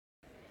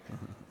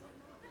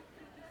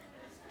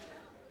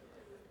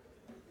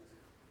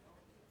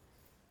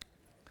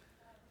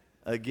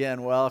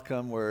Again,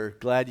 welcome. We're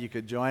glad you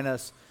could join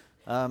us.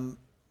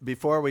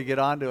 Before we get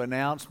on to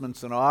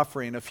announcements and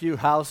offering, a few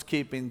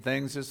housekeeping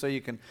things just so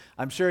you can,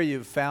 I'm sure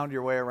you've found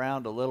your way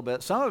around a little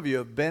bit. Some of you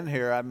have been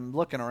here. I'm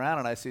looking around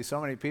and I see so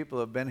many people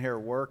who have been here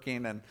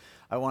working, and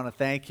I want to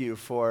thank you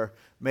for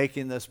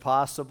making this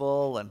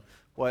possible and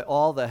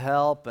all the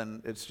help,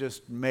 and it's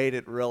just made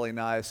it really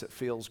nice. It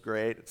feels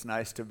great. It's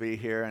nice to be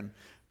here, and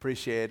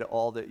appreciate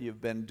all that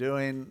you've been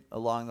doing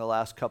along the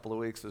last couple of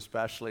weeks,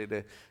 especially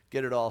to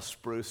get it all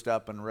spruced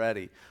up and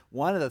ready.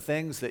 One of the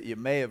things that you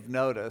may have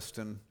noticed,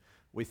 and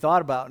we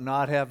thought about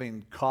not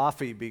having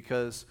coffee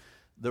because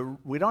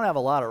we don't have a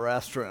lot of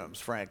restrooms,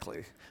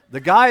 frankly. The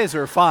guys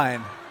are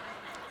fine.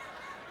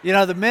 You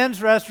know, the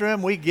men's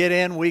restroom, we get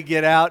in, we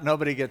get out,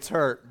 nobody gets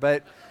hurt.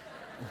 But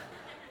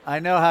I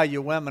know how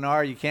you women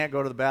are. You can't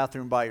go to the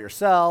bathroom by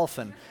yourself,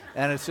 and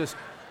it's just...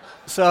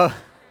 So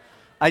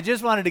I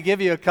just wanted to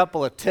give you a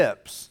couple of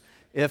tips.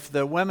 If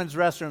the women's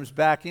restroom's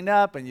backing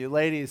up and you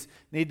ladies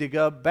need to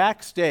go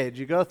backstage,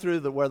 you go through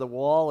where the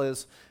wall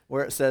is,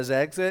 where it says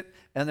exit,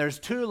 and there's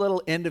two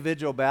little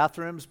individual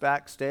bathrooms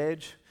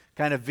backstage,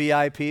 kind of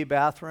VIP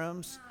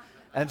bathrooms.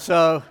 And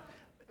so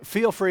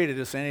feel free to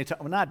just anytime,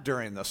 well, not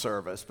during the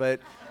service, but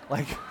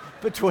like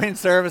between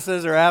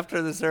services or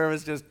after the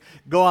service, just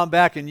go on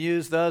back and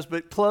use those,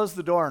 but close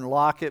the door and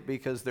lock it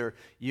because they're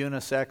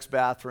unisex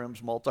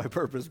bathrooms,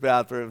 multi-purpose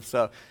bathrooms.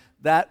 So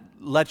that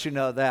lets you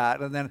know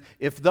that. And then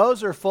if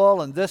those are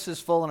full and this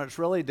is full and it's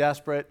really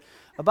desperate,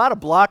 about a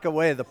block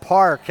away, the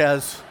park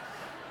has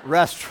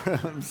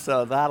restrooms,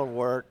 so that'll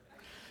work.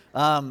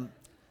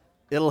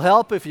 It'll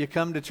help if you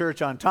come to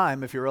church on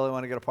time if you really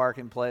want to get a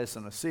parking place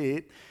and a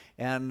seat.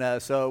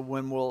 And so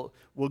when we'll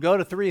go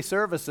to 3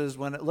 services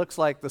when it looks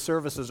like the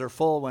services are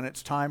full when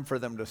it's time for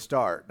them to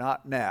start.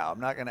 Not now. I'm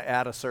not going to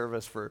add a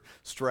service for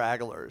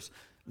stragglers.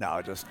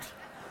 No,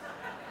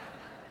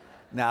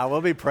 we'll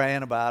be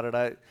praying about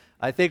it.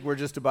 I think we're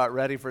just about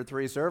ready for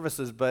 3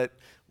 services, but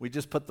we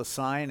just put the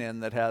sign in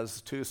that has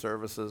 2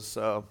 services,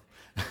 so...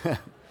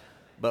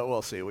 But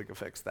we'll see. We can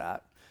fix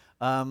that.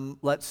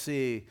 Let's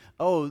see.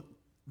 Oh,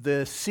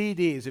 the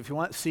CDs. If you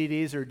want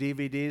CDs or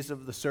DVDs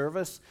of the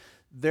service,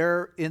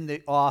 they're in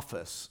the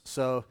office.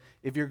 So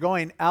if you're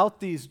going out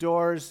these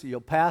doors,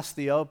 you'll pass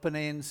the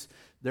openings.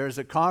 There's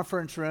a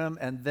conference room,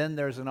 and then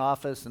there's an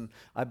office, and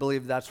I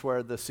believe that's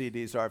where the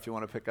CDs are if you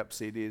want to pick up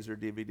CDs or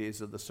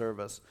DVDs of the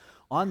service.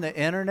 On the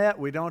internet,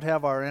 we don't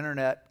have our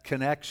internet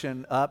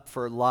connection up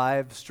for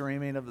live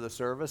streaming of the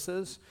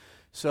services.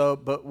 So,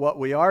 but what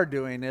we are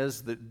doing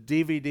is the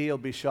DVD will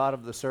be shot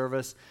of the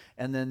service,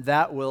 and then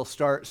that will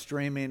start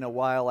streaming a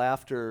while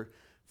after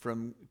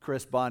from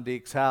Chris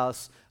Bondique's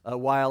house, a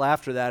while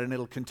after that, and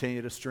it'll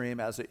continue to stream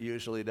as it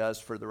usually does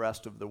for the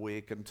rest of the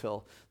week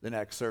until the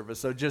next service.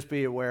 So just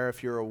be aware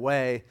if you're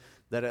away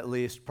that at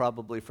least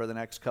probably for the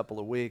next couple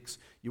of weeks,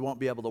 you won't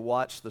be able to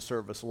watch the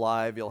service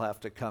live. You'll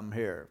have to come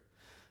here.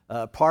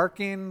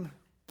 Parking,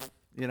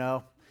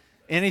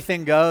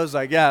 anything goes,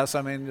 I guess.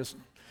 I mean, just...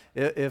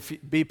 If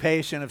be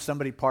patient if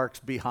somebody parks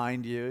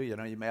behind you,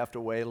 you may have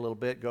to wait a little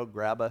bit, go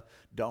grab a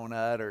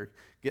donut or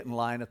get in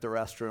line at the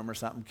restroom or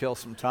something, kill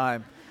some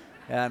time.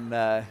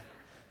 And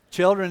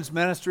children's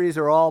ministries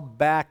are all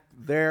back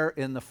there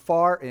in the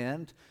far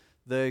end.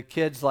 The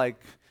kids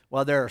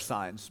there are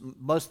signs.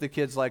 Most of the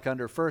kids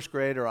under first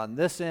grade are on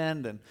this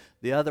end, and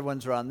the other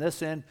ones are on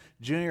this end.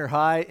 Junior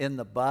high in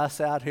the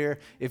bus out here.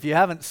 If you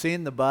haven't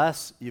seen the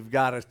bus, you've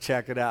got to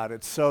check it out.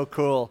 It's so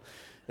cool.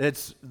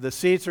 The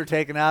seats are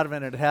taken out of it,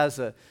 and it has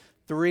a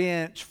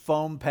 3-inch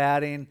foam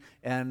padding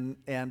and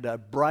a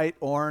bright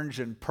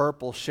orange and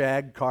purple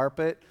shag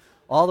carpet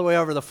all the way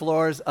over the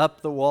floors,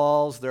 up the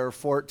walls. There are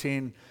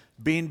 14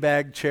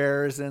 beanbag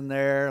chairs in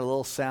there, a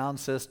little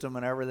sound system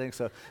and everything.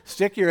 So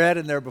stick your head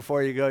in there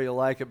before you go. You'll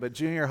like it. But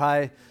junior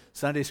high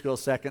Sunday school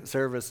second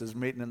service is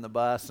meeting in the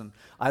bus, and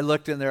I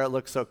looked in there. It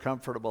looked so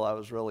comfortable. I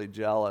was really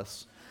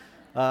jealous.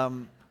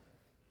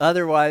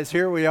 Otherwise,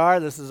 here we are.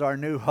 This is our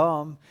new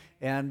home.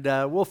 And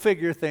we'll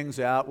figure things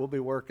out. We'll be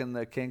working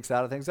the kinks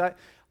out of things.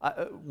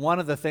 One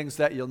of the things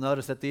that you'll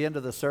notice at the end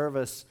of the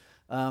service,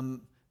 we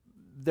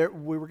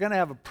were going to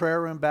have a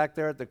prayer room back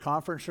there at the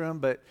conference room,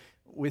 but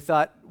we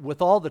thought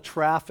with all the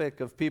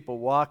traffic of people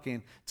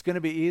walking, it's going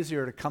to be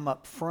easier to come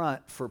up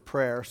front for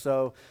prayer.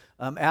 So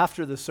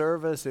after the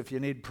service, if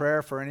you need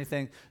prayer for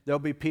anything, there'll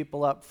be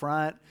people up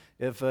front.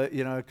 If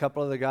a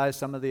couple of the guys,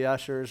 some of the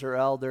ushers or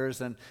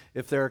elders, and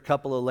if there are a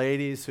couple of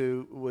ladies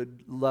who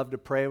would love to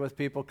pray with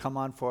people, come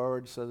on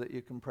forward so that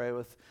you can pray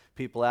with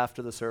people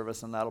after the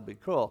service, and that'll be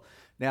cool.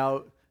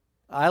 Now,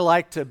 I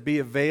like to be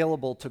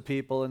available to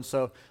people, and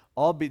so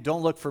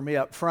don't look for me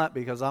up front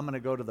because I'm going to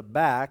go to the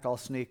back. I'll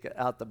sneak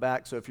out the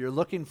back. So if you're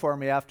looking for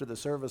me after the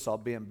service, I'll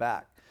be in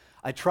back.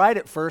 I tried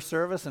it first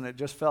service, and it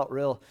just felt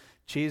real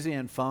cheesy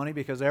and phony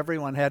because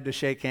everyone had to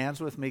shake hands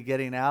with me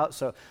getting out.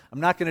 So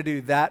I'm not going to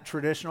do that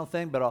traditional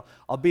thing, but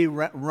I'll be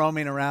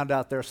roaming around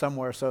out there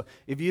somewhere. So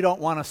if you don't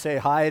want to say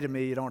hi to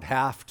me, you don't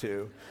have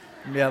to.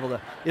 Be able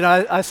to,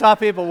 I saw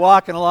people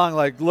walking along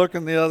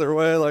looking the other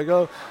way,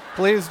 oh,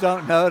 please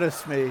don't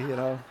notice me,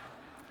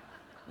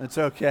 It's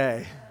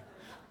okay.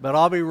 But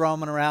I'll be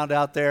roaming around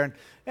out there,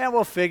 and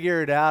we'll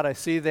figure it out. I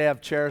see they have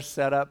chairs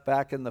set up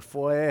back in the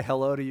foyer.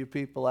 Hello to you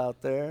people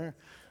out there.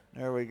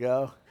 There we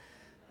go.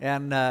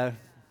 And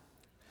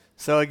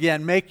so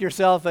again, make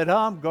yourself at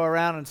home. Go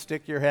around and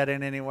stick your head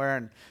in anywhere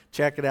and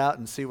check it out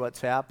and see what's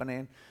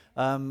happening.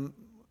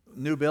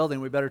 New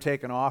building, we better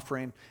take an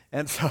offering.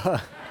 And so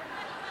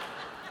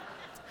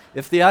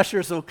if the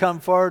ushers will come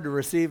forward to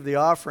receive the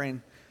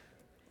offering,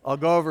 I'll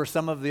go over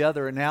some of the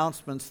other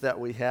announcements that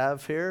we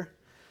have here.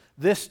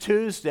 This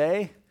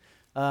Tuesday,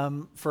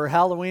 for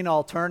Halloween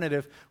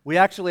alternative, we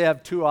actually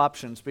have two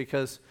options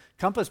because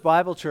Compass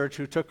Bible Church,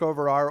 who took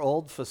over our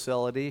old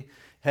facility,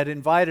 had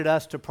invited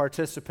us to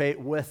participate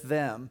with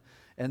them.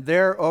 And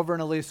they're over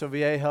in Aliso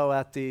Viejo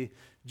at the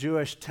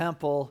Jewish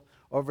temple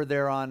over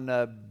there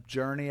on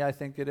Journey, I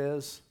think it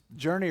is.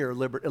 Journey or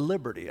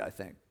Liberty, I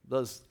think.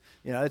 Those,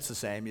 it's the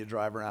same. You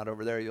drive around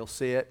over there, you'll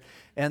see it.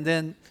 And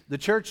then the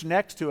church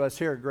next to us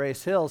here,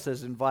 Grace Hills,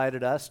 has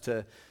invited us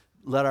to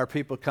let our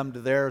people come to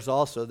theirs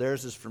also.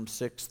 Theirs is from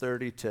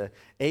 6:30 to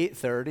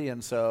 8:30,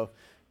 and so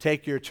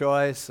take your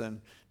choice and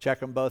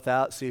check them both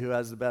out, see who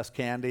has the best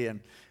candy,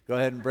 and go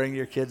ahead and bring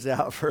your kids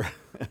out for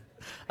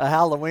a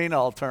Halloween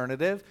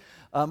alternative.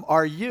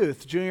 Our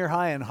youth, junior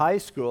high and high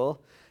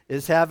school,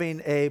 is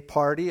having a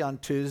party on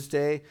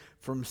Tuesday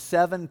from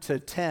 7 to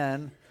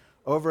 10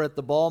 over at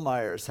the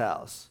Ballmeyer's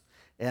house.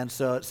 And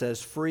so it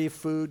says free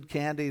food,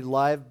 candy,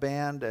 live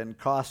band, and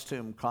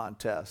costume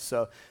contest.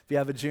 So if you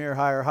have a junior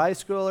high or high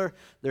schooler,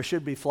 there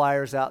should be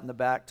flyers out in the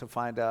back to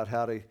find out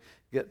how to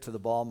get to the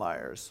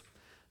Ballmeyers.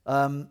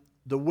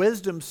 The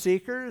Wisdom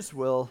Seekers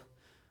will,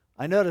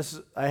 I noticed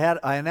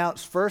I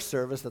announced first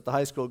service that the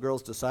high school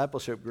girls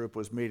discipleship group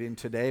was meeting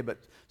today, but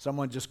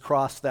someone just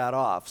crossed that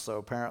off, so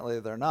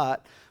apparently they're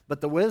not. But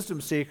the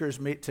Wisdom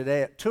Seekers meet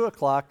today at 2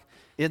 o'clock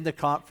in the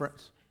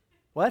conference.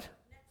 What?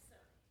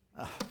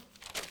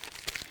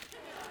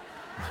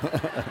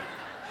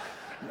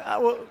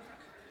 Well,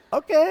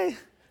 okay.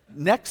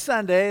 Next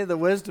Sunday, the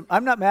wisdom.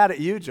 I'm not mad at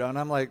you, Joan.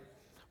 I'm like,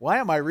 why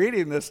am I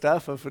reading this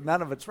stuff if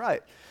none of it's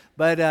right?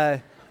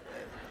 But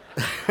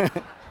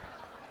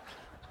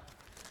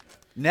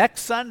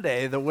next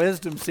Sunday, the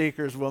wisdom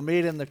seekers will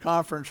meet in the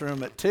conference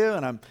room at 2,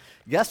 and I'm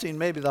guessing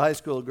maybe the high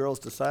school girls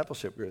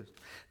discipleship group.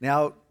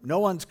 Now, no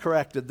one's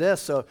corrected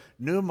this, so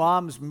new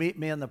moms meet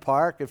me in the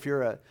park. If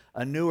you're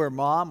a newer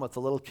mom with a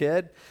little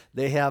kid,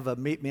 they have a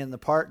Meet Me in the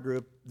Park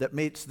group that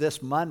meets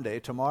this Monday,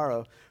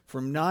 tomorrow,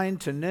 from 9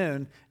 to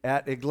noon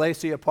at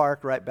Iglesia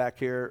Park right back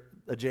here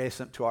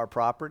adjacent to our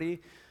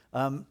property.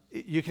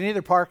 You can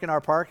either park in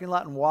our parking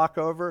lot and walk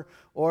over,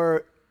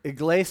 or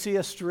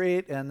Iglesia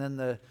Street and then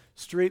the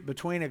street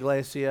between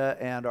Iglesia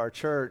and our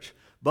church.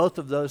 Both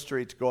of those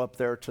streets go up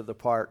there to the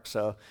park.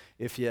 So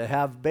if you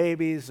have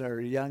babies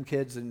or young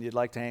kids and you'd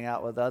like to hang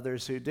out with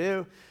others who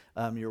do,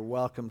 you're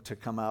welcome to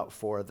come out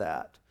for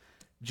that.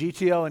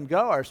 GTO and Go,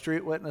 our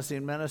street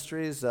witnessing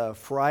ministries,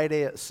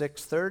 Friday at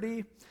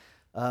 6:30.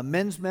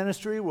 Men's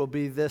ministry will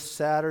be this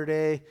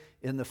Saturday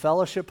in the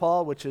fellowship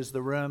hall, which is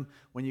the room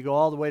when you go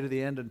all the way to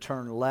the end and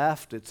turn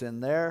left. It's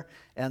in there.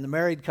 And the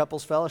married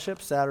couples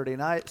fellowship, Saturday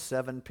night,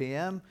 7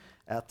 p.m.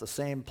 at the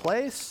same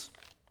place.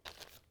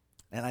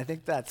 And I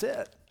think that's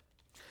it.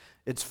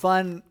 It's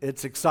fun.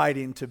 It's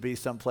exciting to be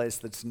someplace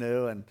that's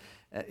new. And,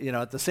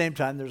 at the same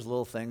time, there's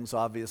little things,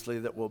 obviously,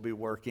 that we'll be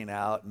working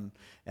out.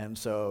 And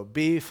so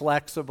be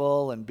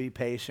flexible and be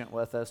patient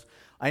with us.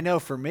 I know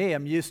for me,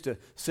 I'm used to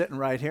sitting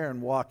right here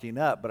and walking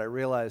up, but I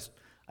realized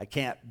I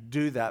can't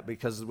do that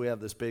because we have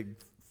this big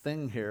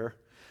thing here.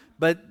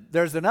 But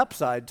there's an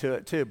upside to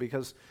it, too,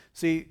 because,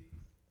 see,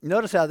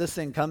 notice how this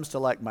thing comes to,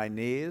 like, my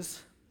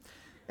knees.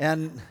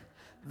 And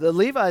the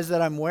Levi's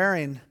that I'm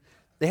wearing,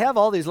 they have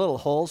all these little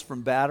holes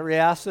from battery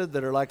acid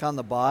that are like on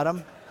the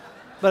bottom.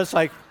 But it's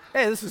like,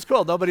 hey, this is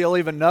cool. Nobody will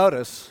even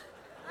notice.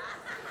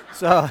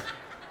 So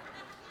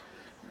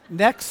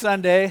next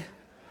Sunday,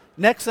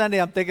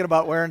 I'm thinking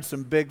about wearing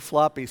some big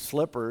floppy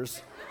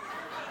slippers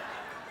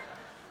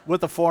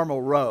with a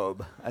formal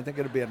robe. I think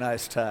it'll be a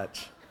nice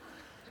touch.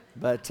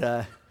 But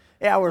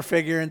we're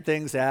figuring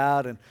things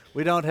out, and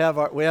we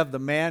have the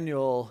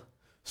manual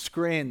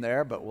screen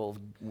there, but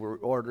we're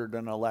ordered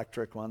an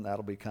electric one.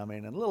 That'll be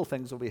coming, and little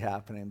things will be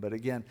happening. But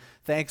again,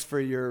 thanks for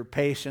your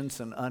patience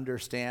and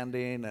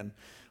understanding, and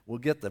we'll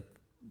get the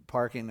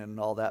parking and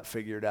all that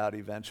figured out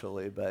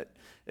eventually. But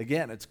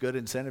again, it's good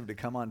incentive to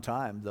come on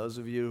time. Those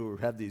of you who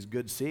have these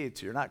good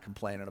seats, you're not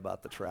complaining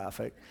about the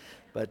traffic.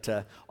 But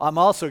I'm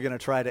also going to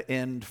try to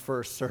end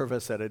first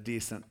service at a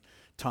decent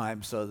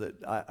time so that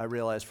I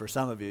realize for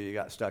some of you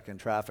got stuck in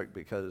traffic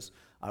because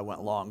I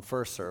went long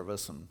first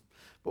service,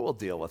 but we'll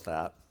deal with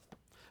that.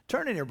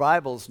 Turn in your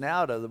Bibles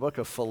now to the book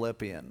of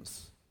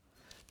Philippians.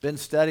 Been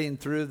studying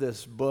through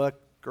this book,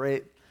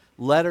 great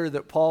letter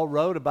that Paul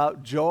wrote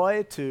about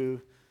joy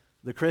to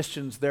the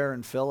Christians there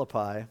in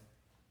Philippi.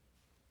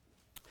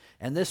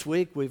 And this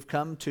week we've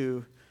come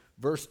to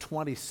verse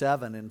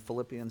 27 in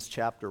Philippians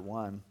chapter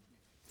 1.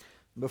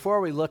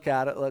 Before we look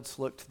at it, let's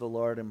look to the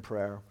Lord in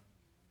prayer.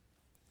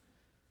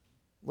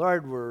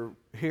 Lord, we're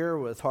here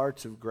with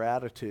hearts of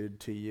gratitude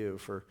to you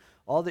for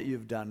all that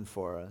you've done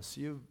for us.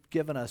 You've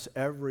given us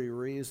every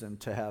reason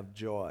to have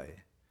joy.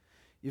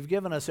 You've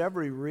given us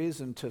every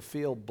reason to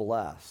feel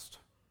blessed.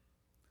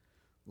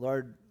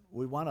 Lord,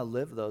 we want to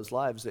live those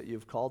lives that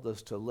you've called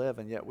us to live,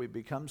 and yet we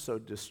become so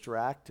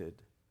distracted.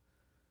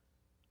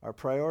 Our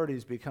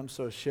priorities become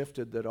so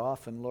shifted that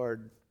often,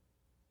 Lord,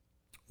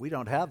 we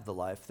don't have the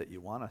life that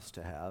you want us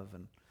to have.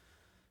 And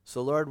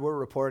so, Lord, we're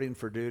reporting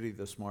for duty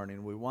this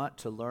morning. We want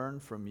to learn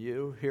from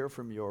you, hear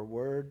from your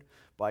word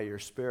by your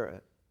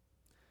Spirit.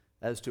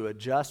 As to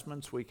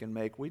adjustments we can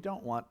make, we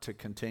don't want to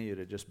continue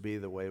to just be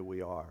the way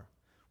we are.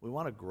 We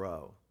want to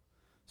grow.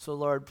 So,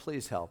 Lord,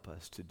 please help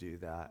us to do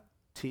that.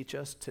 Teach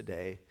us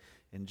today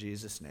in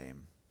Jesus'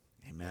 name.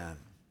 Amen.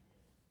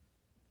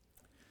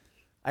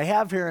 I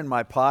have here in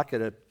my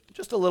pocket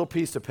just a little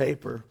piece of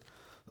paper,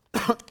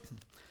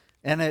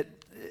 and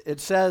it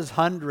says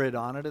 100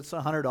 on it. It's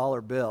a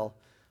 $100 bill.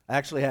 I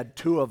actually had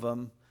two of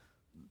them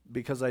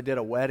because I did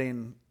a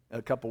wedding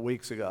a couple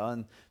weeks ago,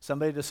 and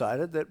somebody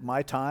decided that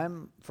my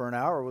time for an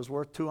hour was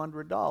worth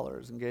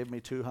 $200 and gave me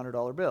two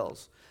 $100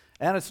 bills.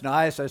 And it's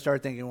nice. I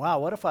started thinking, wow,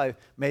 what if I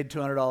made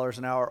 $200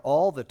 an hour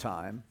all the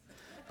time?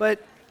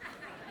 But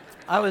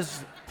I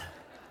was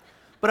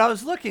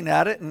looking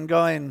at it and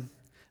going,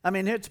 I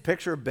mean, here's a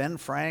picture of Ben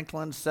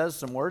Franklin, says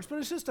some words, but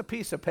it's just a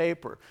piece of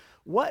paper.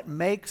 What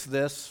makes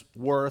this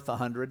worth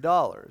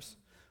 $100?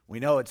 We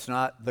know it's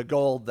not the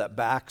gold that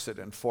backs it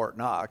in Fort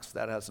Knox.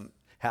 That hasn't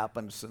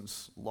happened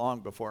since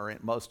long before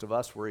most of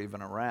us were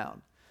even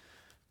around.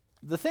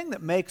 The thing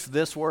that makes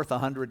this worth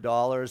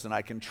 $100, and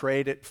I can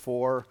trade it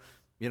for,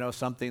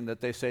 something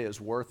that they say is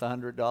worth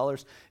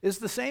 $100, is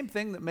the same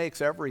thing that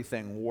makes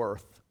everything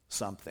worth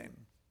something.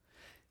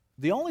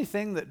 The only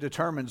thing that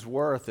determines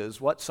worth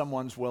is what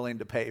someone's willing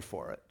to pay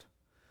for it.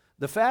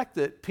 The fact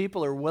that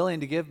people are willing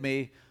to give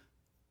me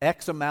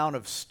X amount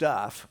of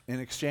stuff in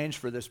exchange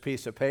for this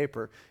piece of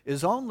paper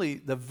is only,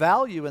 the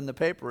value in the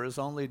paper is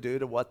only due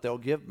to what they'll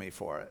give me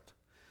for it.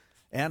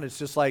 And it's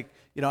just like,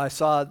 I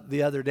saw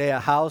the other day a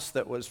house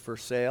that was for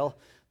sale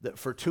that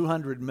for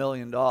 $200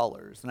 million.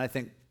 And I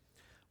think,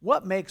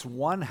 what makes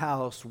one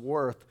house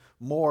worth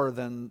more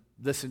than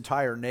this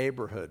entire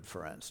neighborhood,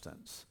 for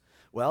instance?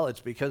 Well, it's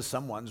because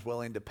someone's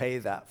willing to pay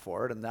that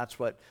for it, and that's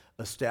what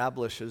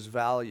establishes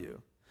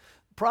value.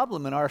 The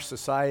problem in our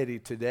society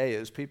today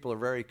is people are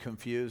very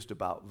confused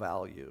about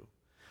value.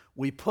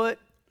 We put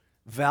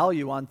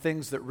value on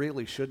things that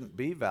really shouldn't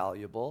be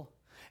valuable,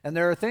 and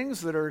there are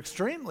things that are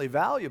extremely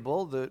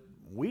valuable that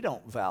we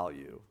don't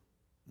value.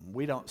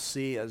 We don't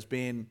see as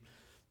being,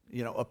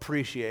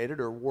 appreciated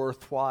or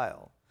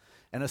worthwhile.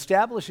 And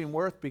establishing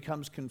worth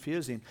becomes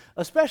confusing,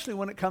 especially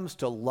when it comes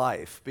to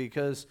life,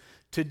 because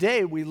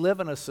today we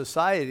live in a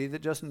society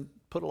that doesn't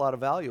put a lot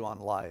of value on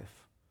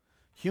life.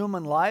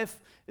 Human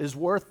life is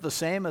worth the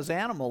same as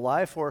animal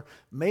life, or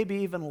maybe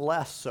even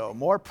less so.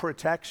 More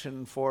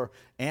protection for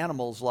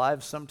animals'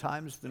 lives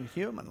sometimes than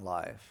human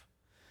life.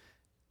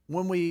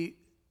 When we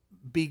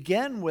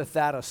begin with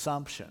that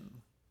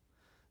assumption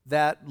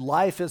that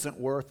life isn't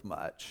worth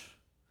much,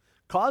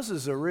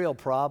 causes a real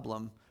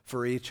problem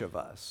for each of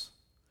us.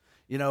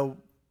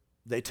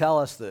 They tell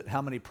us that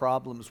how many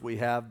problems we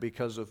have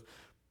because of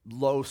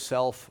low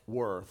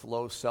self-worth,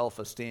 low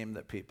self-esteem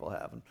that people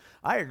have. And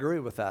I agree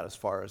with that as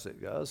far as it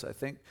goes. I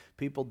think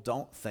people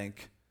don't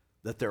think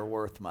that they're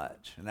worth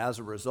much. And as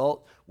a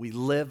result, we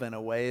live in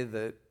a way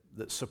that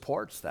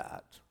supports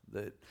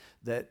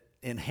that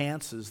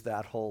enhances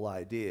that whole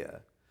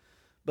idea.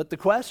 But the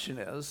question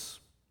is,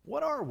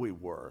 what are we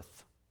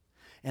worth?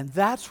 And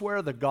that's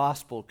where the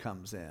gospel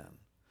comes in.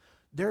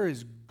 There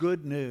is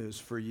good news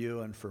for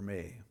you and for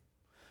me.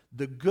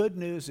 The good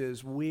news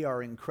is we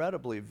are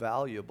incredibly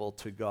valuable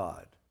to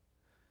God.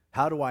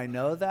 How do I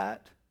know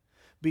that?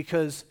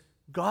 Because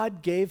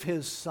God gave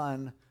his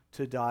Son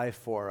to die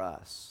for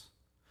us.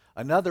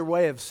 Another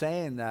way of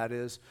saying that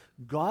is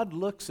God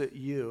looks at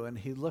you and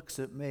he looks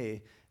at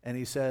me and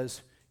he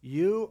says,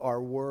 you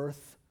are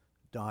worth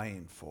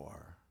dying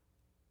for.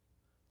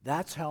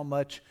 That's how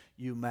much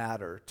you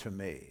matter to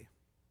me.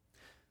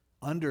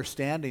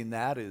 Understanding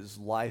that is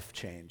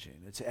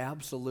life-changing. It's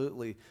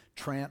absolutely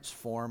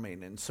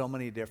transforming in so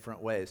many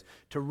different ways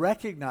to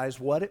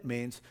recognize what it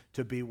means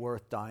to be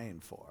worth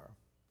dying for.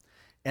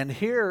 And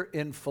here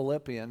in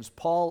Philippians,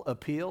 Paul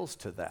appeals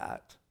to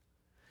that.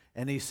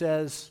 And he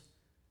says,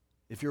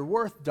 if you're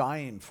worth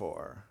dying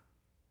for,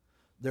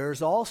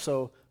 there's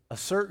also a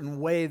certain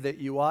way that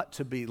you ought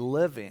to be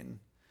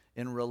living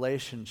in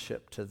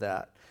relationship to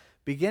that.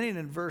 Beginning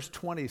in verse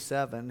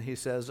 27, he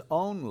says,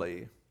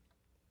 only...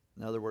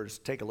 In other words,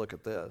 take a look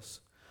at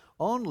this.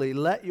 Only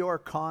let your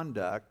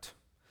conduct,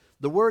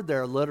 the word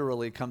there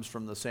literally comes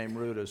from the same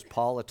root as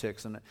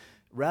politics, and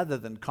rather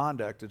than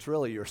conduct, it's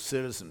really your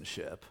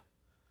citizenship,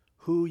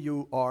 who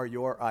you are,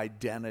 your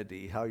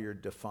identity, how you're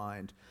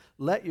defined.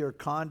 Let your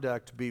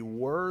conduct be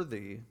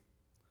worthy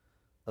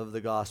of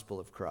the gospel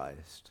of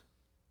Christ,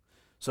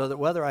 so that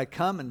whether I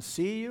come and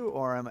see you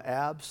or am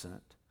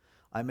absent,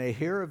 I may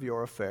hear of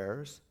your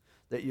affairs,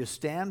 that you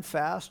stand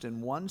fast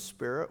in one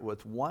spirit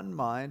with one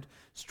mind,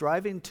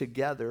 striving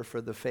together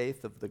for the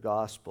faith of the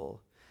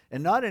gospel,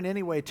 and not in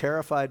any way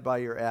terrified by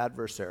your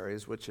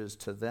adversaries, which is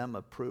to them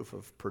a proof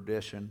of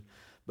perdition,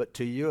 but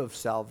to you of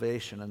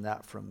salvation, and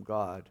that from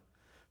God.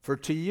 For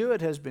to you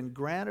it has been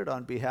granted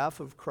on behalf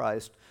of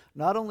Christ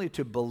not only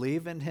to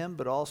believe in him,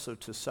 but also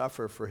to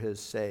suffer for his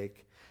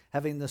sake,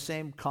 having the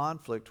same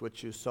conflict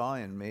which you saw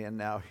in me and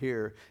now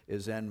here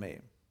is in me.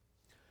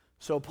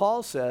 So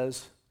Paul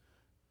says,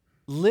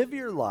 live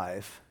your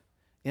life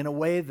in a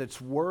way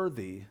that's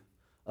worthy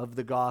of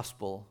the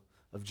gospel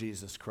of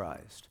Jesus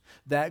Christ.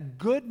 That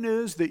good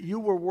news that you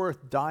were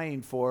worth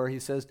dying for, he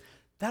says,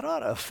 that ought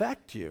to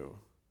affect you.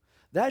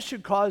 That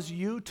should cause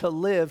you to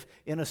live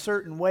in a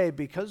certain way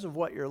because of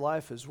what your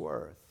life is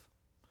worth.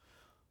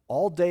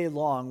 All day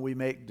long we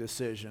make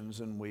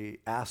decisions and we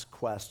ask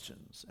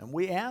questions and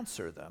we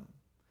answer them.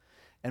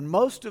 And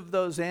most of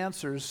those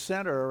answers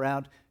center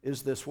around,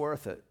 is this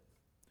worth it?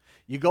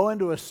 You go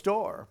into a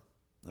store,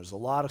 there's a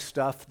lot of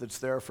stuff that's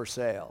there for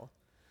sale,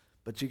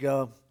 but you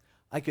go,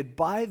 I could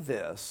buy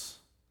this,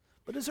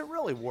 but is it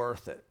really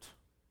worth it?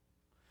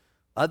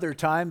 Other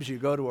times you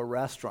go to a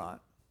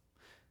restaurant,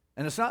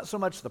 and it's not so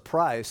much the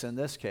price in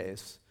this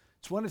case,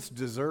 it's when it's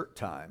dessert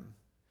time.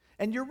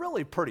 And you're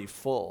really pretty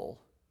full,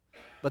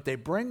 but they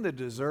bring the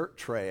dessert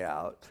tray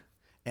out,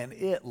 and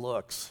it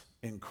looks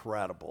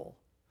incredible.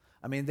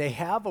 I mean, they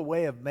have a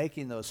way of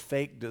making those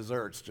fake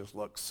desserts just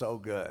look so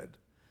good.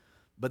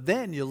 But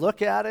then you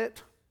look at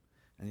it,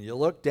 and you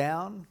look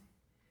down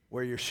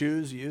where your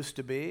shoes used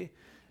to be,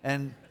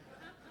 and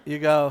you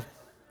go,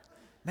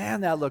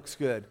 man, that looks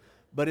good.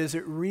 But is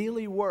it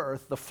really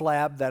worth the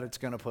flab that it's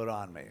going to put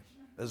on me?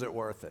 Is it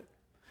worth it?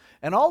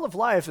 And all of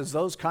life is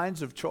those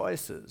kinds of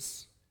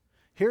choices.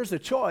 Here's a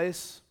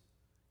choice.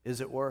 Is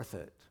it worth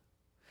it?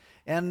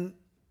 And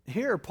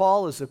here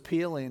Paul is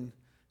appealing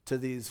to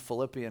these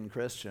Philippian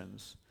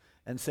Christians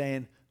and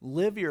saying,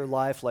 live your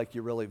life like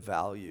you really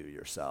value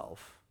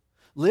yourself.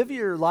 Live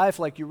your life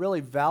like you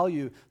really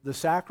value the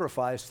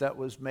sacrifice that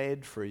was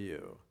made for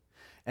you.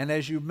 And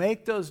as you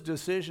make those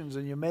decisions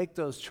and you make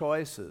those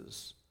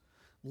choices,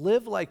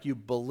 live like you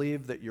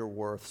believe that you're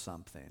worth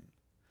something.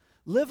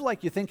 Live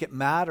like you think it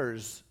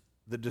matters,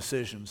 the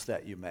decisions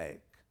that you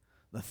make,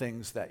 the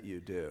things that you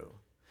do.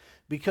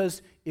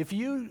 Because if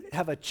you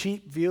have a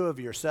cheap view of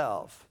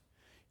yourself,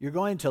 you're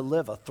going to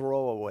live a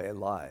throwaway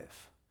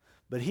life.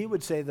 But he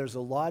would say there's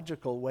a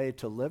logical way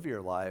to live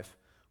your life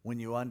when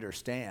you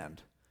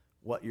understand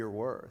what you're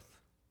worth.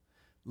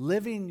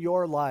 Living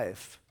your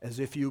life as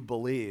if you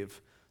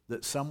believe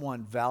that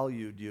someone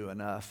valued you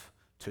enough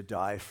to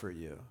die for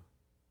you.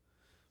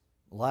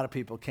 A lot of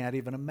people can't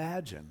even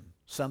imagine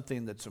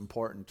something that's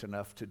important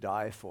enough to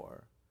die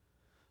for.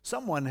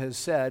 Someone has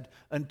said,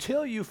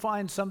 until you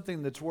find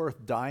something that's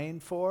worth dying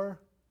for,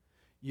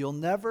 you'll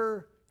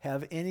never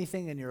have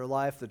anything in your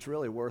life that's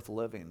really worth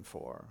living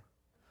for.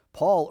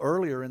 Paul,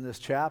 earlier in this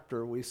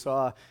chapter, we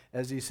saw,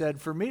 as he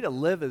said, for me to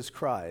live is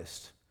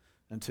Christ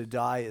and to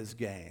die is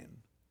gain.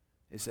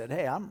 He said,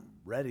 hey, I'm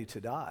ready to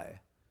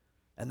die.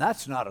 And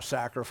that's not a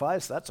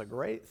sacrifice, that's a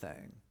great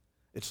thing.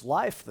 It's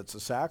life that's a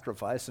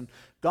sacrifice, and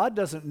God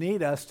doesn't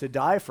need us to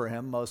die for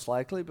him, most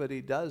likely, but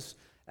he does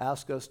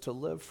ask us to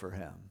live for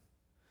him.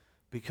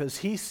 Because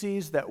he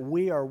sees that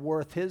we are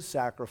worth his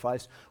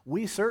sacrifice,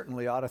 we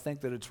certainly ought to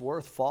think that it's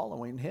worth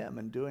following him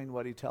and doing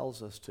what he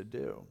tells us to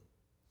do.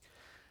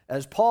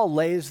 As Paul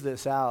lays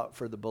this out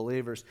for the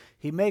believers,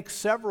 he makes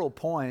several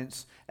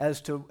points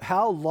as to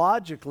how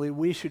logically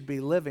we should be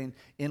living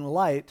in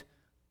light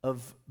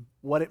of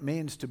what it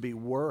means to be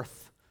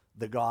worth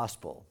the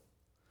gospel.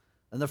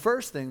 And the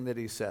first thing that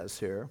he says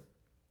here,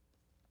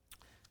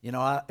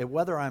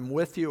 whether I'm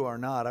with you or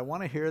not, I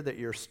want to hear that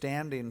you're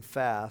standing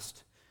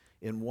fast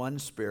in one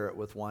spirit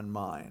with one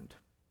mind.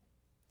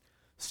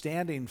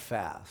 Standing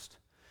fast.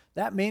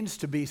 That means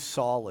to be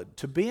solid,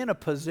 to be in a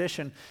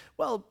position,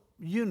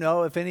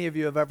 if any of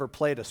you have ever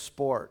played a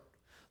sport,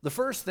 the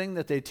first thing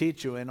that they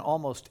teach you in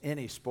almost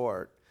any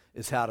sport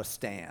is how to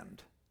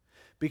stand.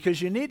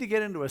 Because you need to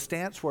get into a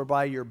stance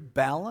whereby you're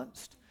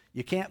balanced.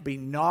 You can't be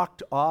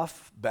knocked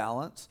off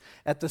balance.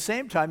 At the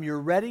same time, you're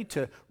ready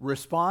to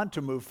respond,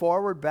 to move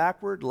forward,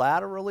 backward,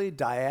 laterally,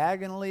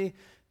 diagonally.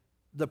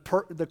 The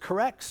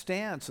correct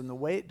stance and the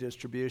weight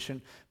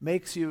distribution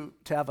makes you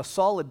to have a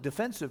solid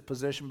defensive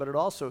position, but it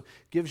also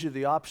gives you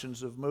the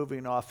options of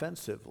moving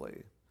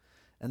offensively.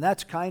 And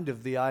that's kind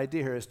of the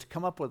idea here, is to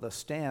come up with a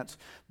stance.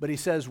 But he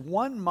says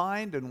one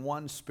mind and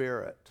one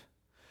spirit.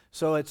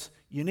 So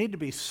you need to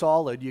be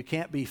solid. You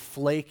can't be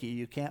flaky.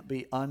 You can't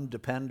be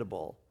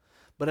undependable.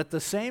 But at the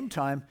same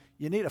time,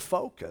 you need a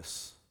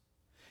focus.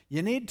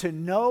 You need to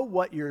know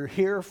what you're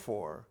here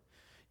for.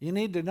 You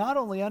need to not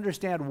only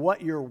understand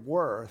what you're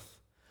worth,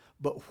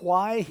 but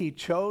why he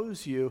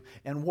chose you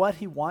and what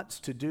he wants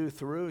to do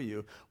through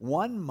you.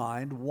 One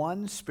mind,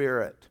 one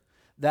spirit.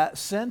 That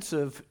sense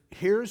of,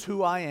 here's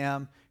who I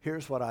am,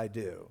 here's what I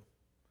do.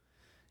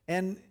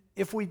 And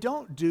if we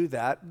don't do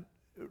that,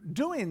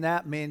 doing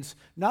that means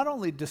not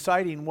only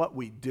deciding what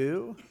we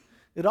do,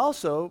 it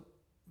also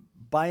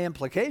by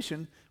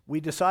implication, we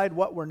decide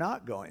what we're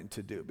not going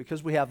to do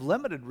because we have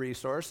limited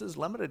resources,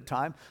 limited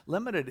time,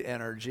 limited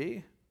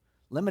energy,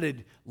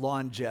 limited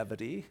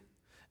longevity.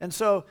 And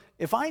so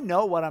if I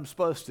know what I'm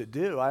supposed to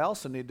do, I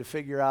also need to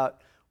figure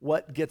out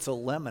what gets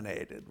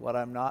eliminated, what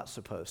I'm not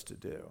supposed to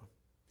do.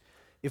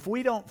 If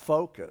we don't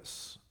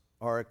focus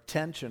our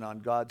attention on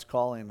God's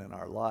calling in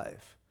our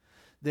life,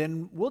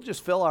 then we'll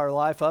just fill our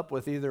life up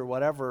with either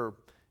whatever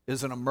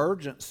is an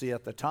emergency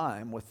at the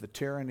time with the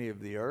tyranny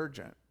of the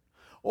urgent,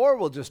 or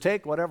we'll just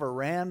take whatever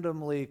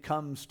randomly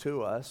comes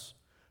to us,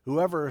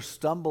 whoever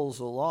stumbles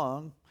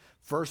along,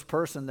 first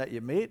person that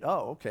you meet,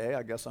 oh, okay,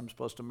 I guess I'm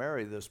supposed to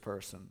marry this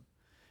person.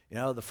 You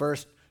know, the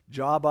first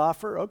job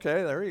offer,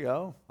 okay, there you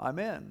go, I'm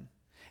in.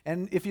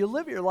 And if you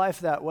live your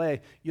life that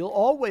way, you'll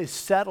always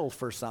settle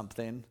for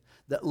something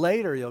that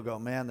later you'll go,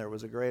 man, there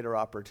was a greater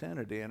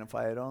opportunity, and if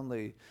I had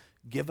only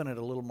given it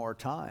a little more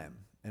time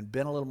and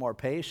been a little more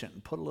patient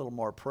and put a little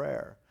more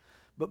prayer.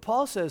 But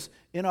Paul says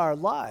in our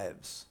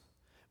lives,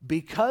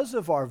 because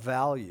of our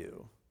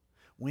value,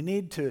 we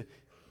need to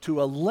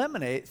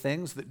eliminate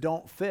things that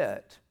don't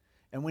fit,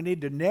 and we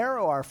need to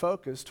narrow our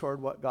focus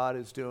toward what God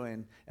is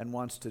doing and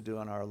wants to do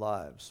in our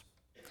lives.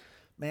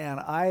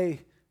 Man,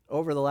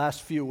 over the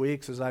last few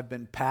weeks as I've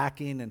been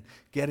packing and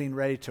getting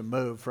ready to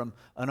move from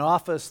an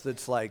office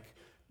that's like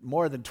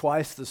more than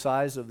twice the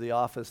size of the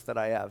office that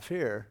I have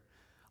here,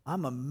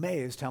 I'm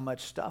amazed how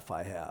much stuff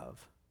I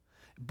have.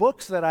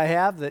 Books that I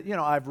have that,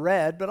 I've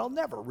read, but I'll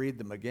never read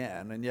them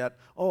again, and yet,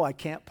 I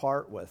can't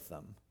part with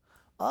them.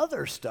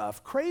 Other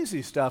stuff,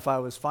 crazy stuff I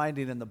was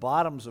finding in the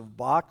bottoms of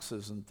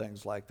boxes and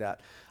things like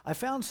that. I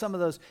found some of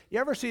those. You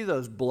ever see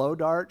those blow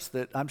darts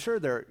that, I'm sure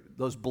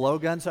those blow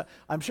guns,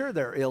 I'm sure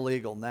they're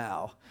illegal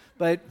now,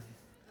 but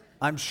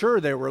I'm sure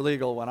they were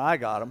legal when I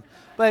got them.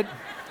 But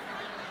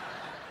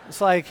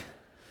it's like,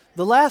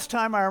 the last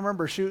time I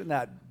remember shooting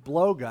that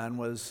blow gun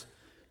was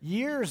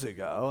years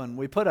ago, and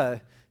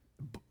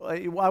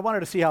I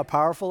wanted to see how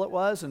powerful it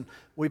was, and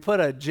we put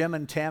a Jim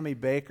and Tammy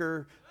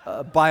Baker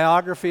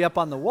biography up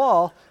on the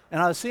wall,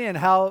 and I was seeing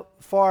how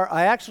far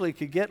I actually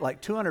could get,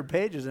 like 200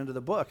 pages into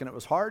the book, and it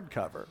was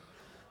hardcover.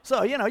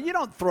 So, you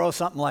don't throw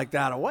something like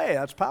that away.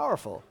 That's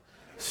powerful.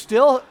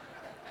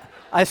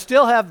 I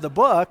still have the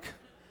book,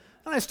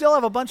 and I still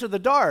have a bunch of the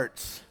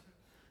darts.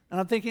 And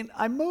I'm thinking,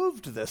 I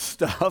moved this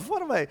stuff.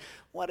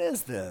 What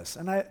is this?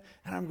 And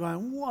I'm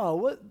going,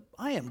 whoa,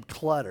 I am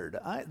cluttered.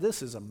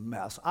 This is a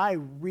mess. I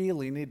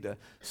really need to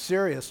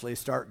seriously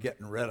start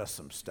getting rid of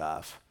some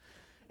stuff.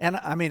 And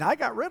I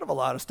got rid of a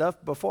lot of stuff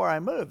before I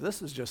moved.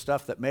 This is just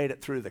stuff that made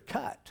it through the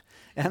cut.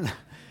 And,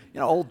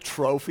 old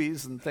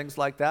trophies and things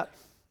like that.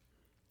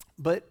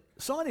 But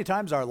so many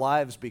times our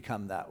lives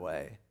become that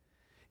way.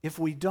 If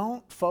we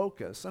don't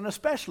focus, and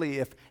especially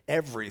if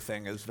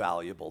everything is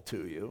valuable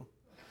to you,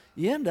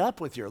 you end up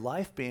with your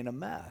life being a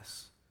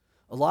mess.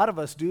 A lot of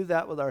us do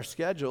that with our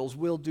schedules.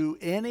 We'll do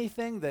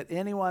anything that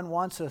anyone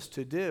wants us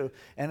to do,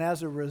 and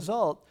as a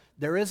result,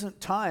 there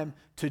isn't time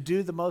to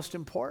do the most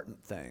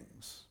important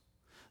things.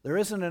 There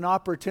isn't an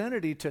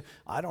opportunity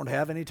I don't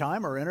have any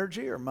time or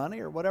energy or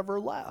money or whatever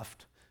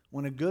left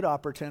when a good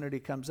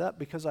opportunity comes up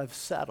because I've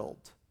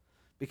settled,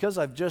 because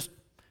I've just,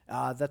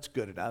 that's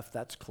good enough,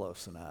 that's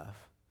close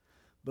enough.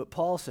 But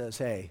Paul says,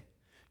 hey,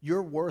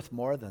 you're worth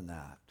more than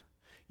that.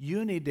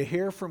 You need to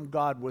hear from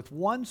God with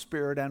one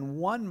spirit and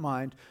one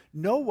mind,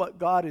 know what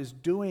God is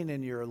doing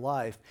in your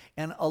life,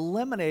 and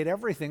eliminate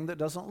everything that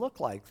doesn't look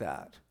like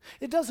that.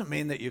 It doesn't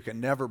mean that you can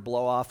never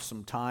blow off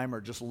some time or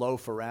just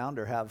loaf around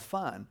or have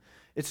fun.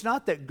 It's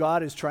not that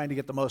God is trying to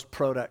get the most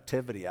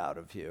productivity out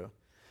of you.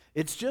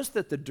 It's just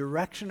that the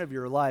direction of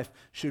your life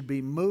should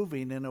be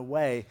moving in a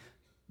way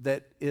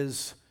that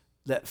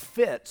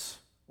fits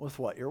with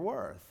what you're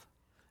worth.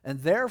 And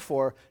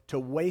therefore, to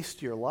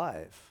waste your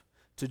life,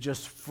 to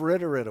just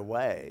fritter it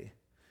away,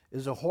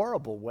 is a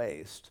horrible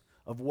waste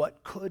of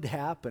what could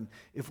happen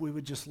if we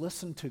would just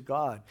listen to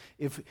God.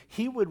 If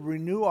He would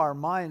renew our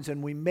minds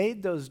and we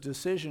made those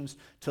decisions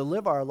to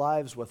live our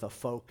lives with a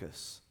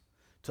focus,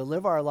 to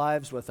live our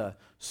lives with a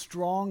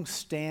strong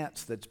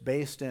stance that's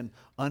based in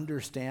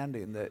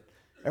understanding that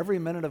every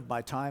minute of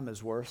my time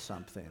is worth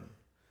something.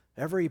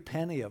 Every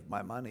penny of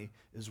my money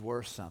is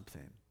worth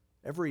something.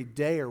 Every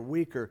day or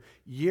week or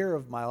year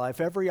of my life,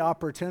 every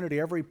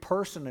opportunity, every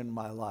person in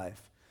my life,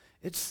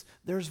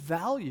 there's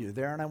value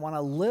there, and I want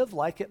to live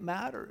like it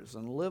matters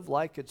and live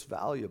like it's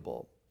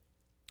valuable.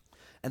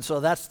 And so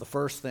that's the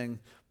first thing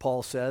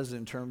Paul says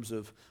in terms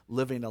of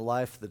living a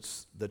life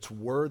that's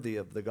worthy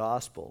of the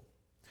gospel.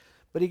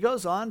 But he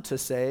goes on to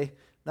say,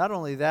 not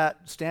only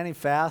that, standing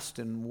fast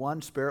in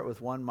one spirit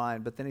with one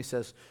mind, but then he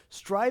says,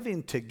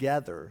 striving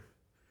together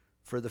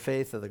for the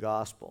faith of the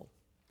gospel.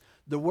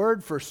 The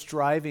word for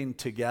striving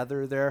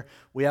together there,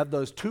 we have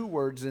those two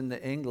words in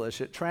the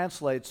English. It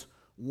translates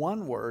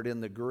one word in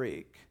the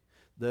Greek.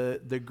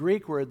 The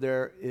Greek word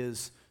there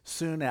is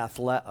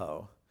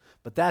sunathleo,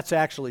 but that's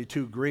actually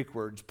two Greek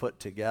words put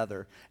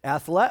together.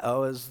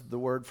 Athleo is the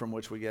word from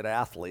which we get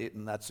athlete,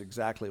 and that's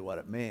exactly what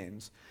it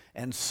means.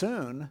 And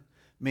sun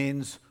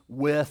means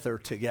with or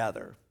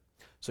together.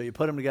 So you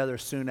put them together,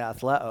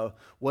 sunathleo.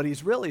 What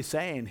he's really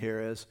saying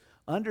here is,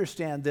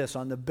 understand this,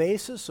 on the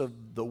basis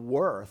of the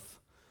worth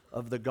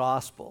of the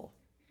gospel,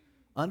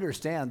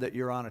 understand that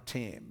you're on a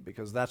team,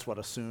 because that's what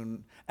a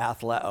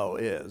sunathleo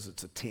is.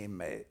 It's a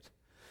teammate.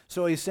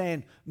 So he's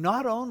saying,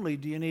 not only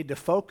do you need to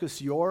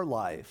focus your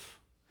life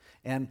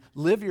and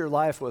live your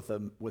life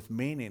with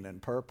meaning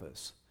and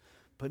purpose,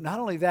 but not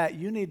only that,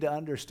 you need to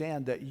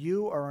understand that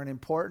you are an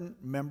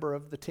important member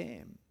of the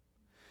team.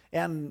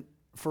 And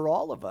for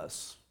all of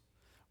us,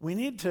 we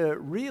need to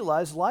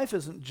realize life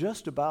isn't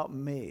just about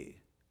me.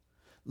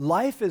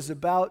 Life is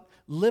about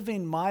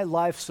living my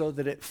life so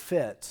that it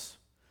fits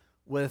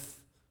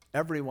with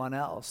everyone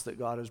else that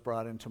God has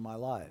brought into my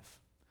life.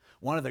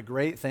 One of the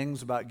great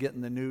things about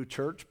getting the new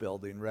church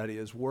building ready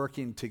is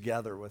working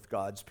together with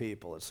God's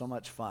people. It's so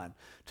much fun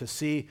to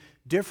see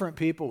different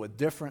people with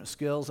different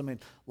skills. I mean,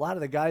 a lot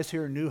of the guys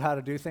here knew how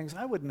to do things.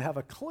 I wouldn't have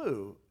a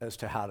clue as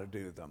to how to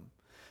do them.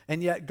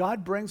 And yet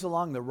God brings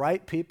along the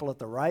right people at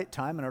the right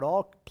time, and it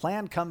all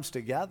plan comes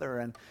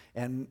together,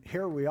 and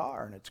here we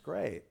are, and it's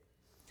great.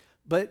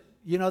 But,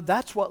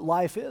 that's what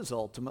life is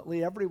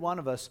ultimately. Every one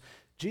of us,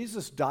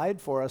 Jesus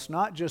died for us,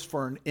 not just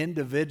for an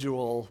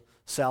individual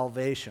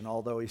salvation,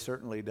 although he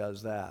certainly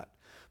does that,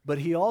 but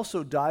he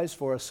also dies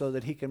for us so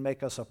that he can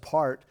make us a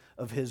part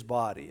of his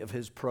body, of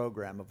his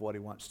program, of what he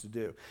wants to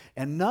do.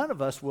 And none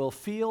of us will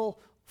feel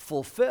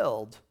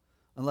fulfilled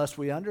unless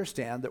we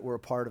understand that we're a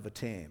part of a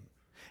team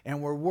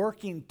and we're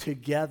working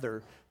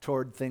together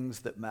toward things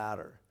that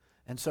matter.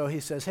 And so he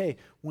says, hey,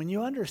 when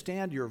you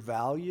understand your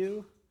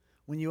value,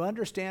 when you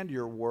understand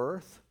your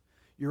worth,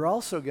 you're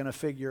also going to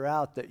figure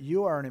out that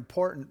you are an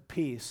important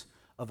piece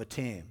of a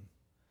team.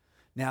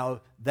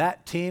 Now,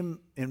 that team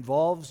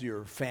involves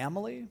your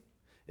family,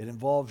 it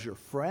involves your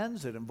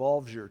friends, it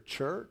involves your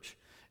church,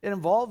 it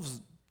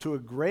involves, to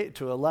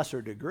a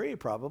lesser degree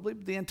probably,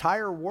 the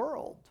entire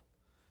world.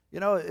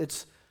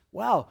 It's,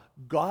 wow,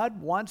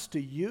 God wants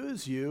to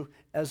use you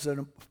as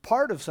a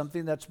part of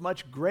something that's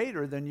much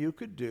greater than you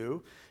could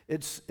do.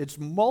 It's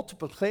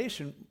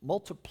multiplication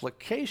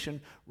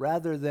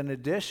rather than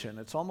addition.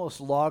 It's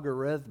almost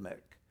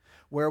logarithmic,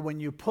 where when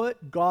you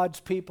put God's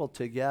people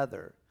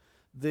together,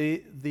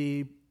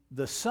 the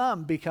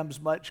sum becomes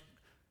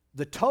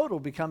the total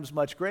becomes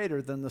much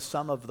greater than the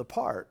sum of the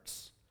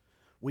parts.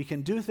 We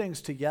can do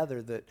things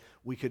together that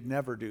we could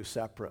never do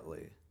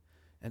separately.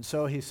 And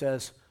so he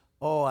says,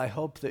 I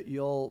hope that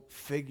you'll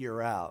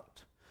figure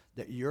out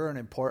that you're an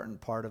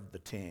important part of the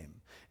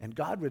team. And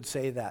God would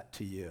say that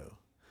to you.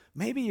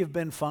 Maybe you've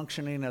been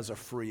functioning as a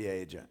free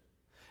agent.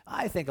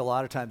 I think a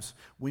lot of times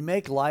we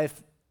make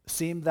life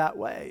seem that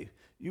way.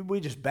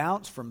 We just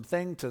bounce from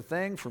thing to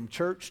thing, from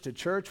church to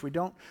church. We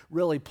don't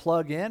really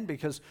plug in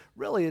because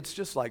really it's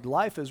just like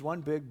life is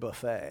one big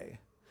buffet.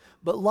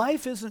 But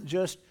life isn't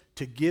just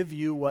to give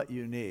you what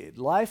you need.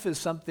 Life is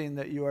something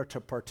that you are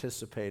to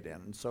participate in,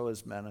 and so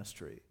is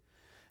ministry.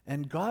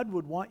 And God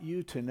would want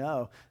you to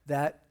know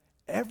that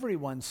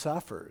everyone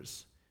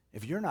suffers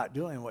if you're not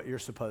doing what you're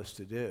supposed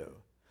to do.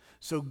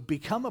 So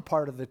become a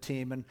part of the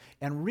team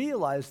and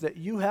realize that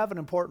you have an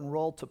important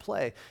role to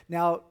play.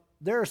 Now,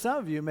 there are some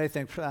of you who may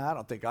think, I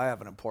don't think I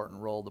have an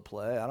important role to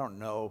play. I don't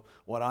know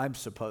what I'm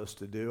supposed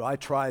to do. I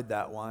tried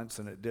that once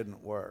and it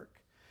didn't work.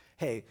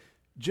 Hey,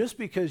 just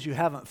because you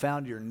haven't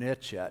found your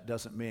niche yet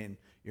doesn't mean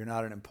you're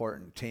not an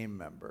important team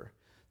member.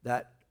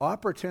 That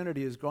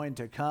opportunity is going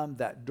to come,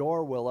 that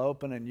door will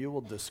open, and you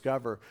will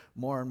discover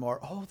more and more,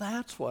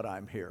 that's what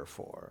I'm here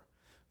for.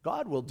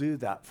 God will do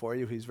that for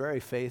you. He's very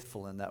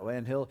faithful in that way,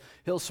 and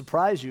he'll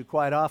surprise you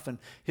quite often.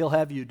 He'll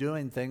have you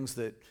doing things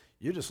that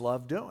you just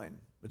love doing.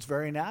 It's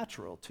very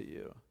natural to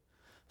you.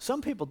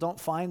 Some people don't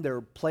find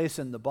their place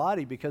in the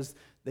body because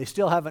they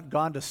still haven't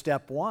gone to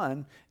step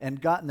one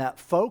and gotten that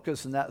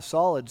focus and that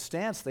solid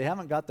stance. They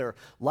haven't got their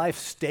life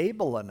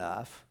stable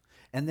enough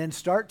and then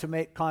start to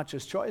make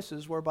conscious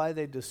choices whereby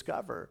they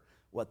discover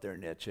what their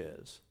niche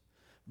is.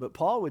 But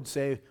Paul would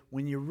say,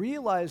 when you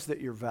realize that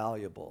you're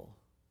valuable,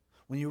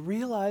 when you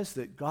realize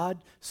that God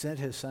sent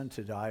his son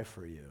to die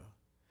for you,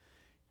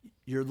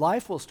 your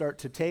life will start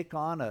to take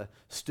on a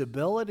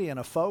stability and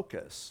a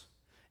focus.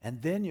 And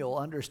then you'll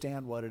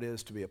understand what it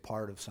is to be a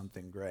part of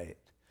something great,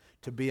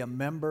 to be a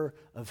member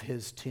of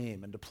his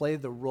team, and to play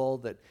the role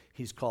that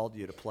he's called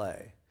you to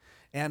play.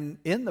 And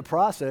in the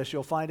process,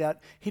 you'll find out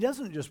he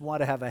doesn't just want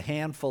to have a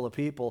handful of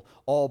people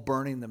all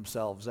burning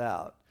themselves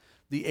out.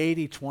 The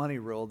 80-20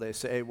 rule, they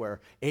say,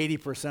 where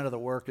 80% of the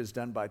work is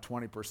done by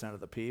 20% of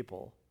the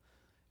people.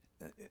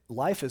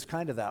 Life is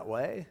kind of that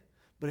way,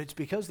 but it's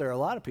because there are a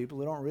lot of people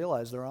who don't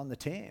realize they're on the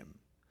team.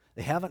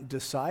 They haven't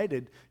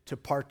decided to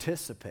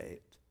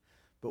participate.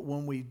 But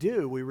when we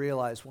do, we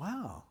realize,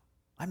 wow,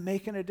 I'm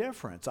making a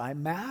difference. I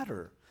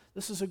matter.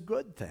 This is a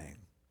good thing.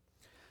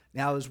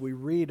 Now, as we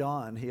read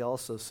on, he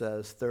also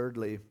says,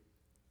 thirdly,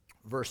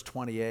 verse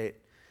 28,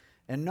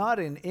 and not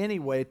in any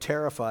way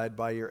terrified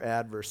by your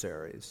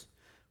adversaries,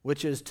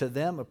 which is to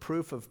them a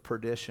proof of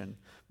perdition,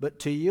 but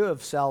to you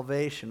of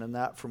salvation, and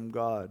that from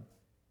God.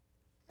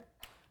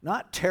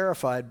 Not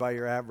terrified by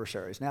your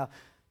adversaries. Now,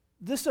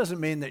 this doesn't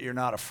mean that you're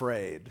not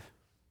afraid.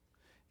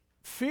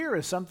 fear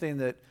is something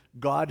that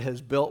God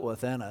has built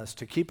within us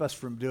to keep us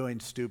from doing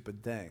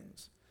stupid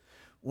things.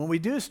 When we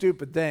do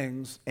stupid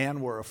things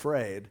and we're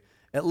afraid,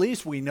 at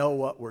least we know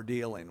what we're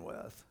dealing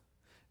with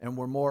and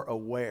we're more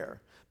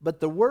aware. But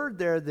the word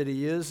there that he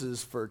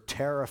uses for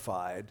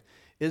terrified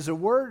is a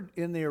word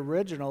in the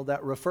original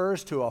that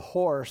refers to a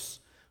horse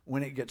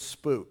when it gets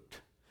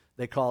spooked.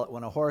 They call it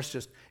when a horse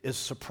just is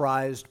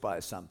surprised by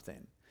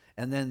something.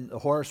 And then the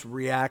horse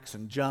reacts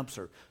and jumps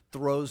or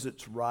throws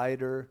its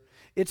rider.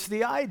 It's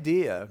the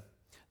idea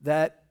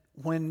that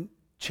when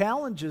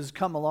challenges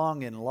come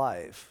along in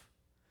life,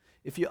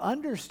 if you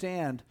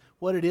understand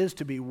what it is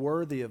to be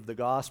worthy of the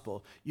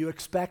gospel, you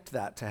expect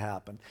that to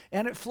happen.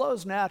 And it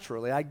flows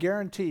naturally. I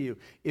guarantee you,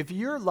 if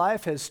your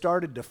life has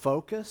started to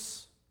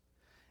focus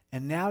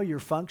and now you're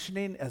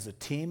functioning as a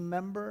team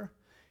member,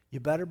 you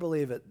better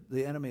believe it,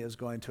 the enemy is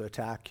going to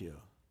attack you.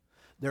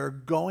 There are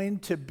going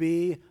to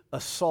be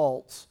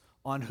assaults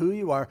on who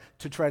you are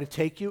to try to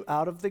take you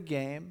out of the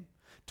game,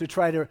 to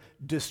try to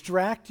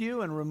distract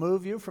you and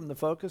remove you from the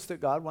focus that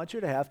God wants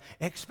you to have.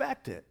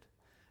 Expect it.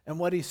 And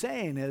what he's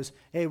saying is,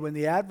 hey, when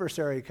the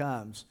adversary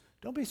comes,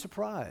 don't be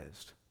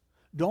surprised.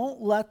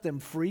 Don't let them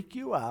freak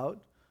you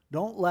out.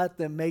 Don't let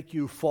them make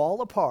you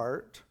fall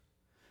apart.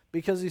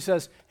 Because he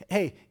says,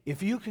 hey,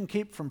 if you can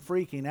keep from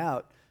freaking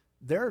out,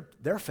 they're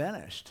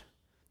finished.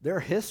 They're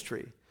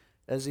history.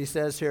 As he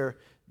says here,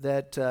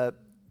 that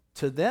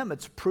to them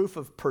it's proof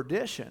of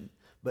perdition,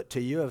 but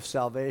to you of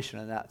salvation,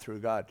 and that through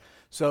God.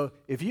 So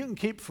if you can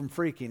keep from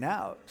freaking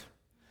out,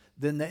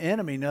 then the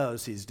enemy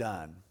knows he's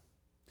done.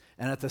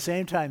 And at the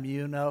same time,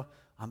 you know,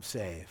 I'm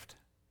saved.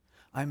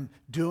 I'm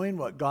doing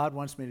what God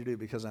wants me to do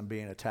because I'm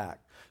being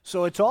attacked.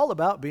 So it's all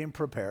about being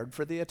prepared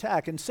for the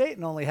attack. And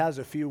Satan only has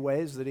a few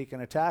ways that he can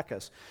attack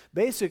us.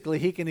 Basically,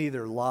 he can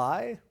either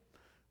lie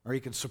or he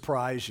can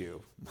surprise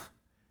you.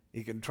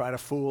 He can try to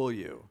fool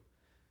you.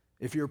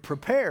 If you're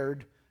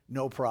prepared,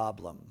 no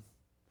problem.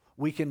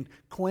 We can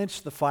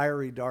quench the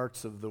fiery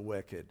darts of the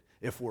wicked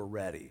if we're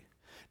ready.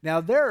 Now,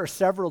 there are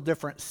several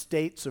different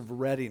states of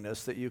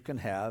readiness that you can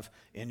have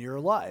in your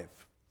life.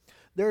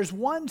 There's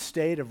one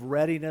state of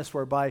readiness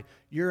whereby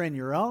you're in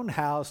your own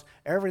house,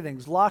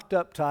 everything's locked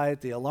up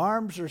tight, the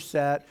alarms are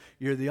set,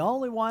 you're the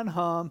only one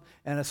home,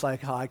 and it's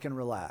like, oh, I can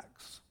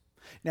relax.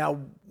 Now,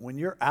 when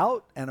you're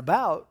out and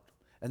about,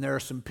 and there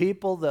are some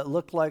people that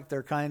look like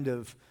they're kind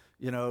of,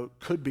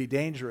 could be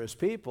dangerous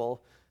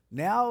people,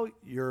 now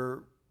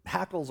your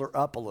hackles are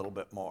up a little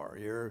bit more.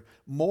 You're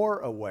more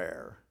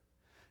aware.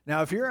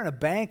 Now, if you're in a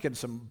bank and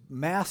some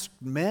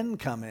masked men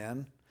come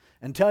in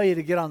and tell you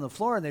to get on the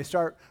floor and they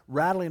start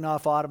rattling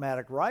off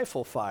automatic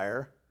rifle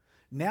fire,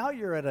 now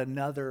you're at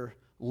another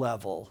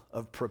level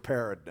of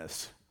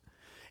preparedness.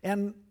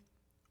 And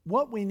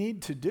what we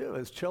need to do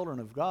as children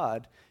of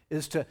God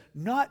is to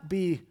not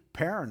be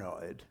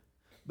paranoid,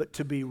 but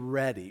to be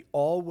ready,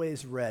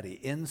 always ready,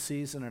 in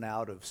season and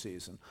out of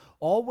season,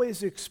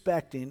 always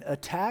expecting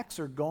attacks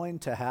are going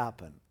to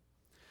happen.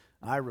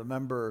 I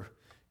remember,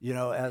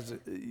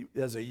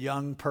 as a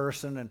young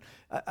person, and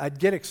I'd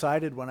get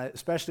excited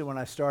especially when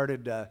I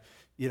started,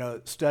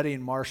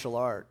 studying martial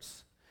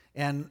arts.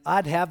 And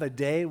I'd have a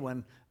day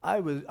when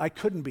I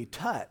couldn't be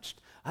touched.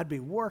 I'd be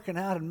working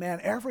out, and man,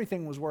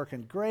 everything was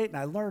working great, and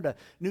I learned a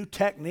new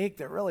technique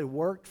that really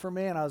worked for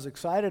me, and I was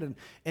excited.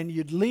 And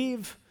you'd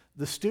leave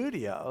the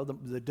studio,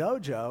 the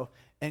dojo,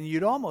 and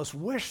you'd almost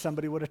wish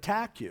somebody would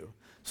attack you.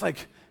 It's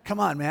like, come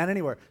on, man,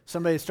 anywhere.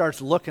 Somebody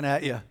starts looking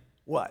at you,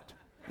 what?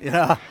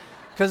 Because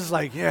it's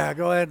like, yeah,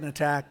 go ahead and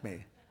attack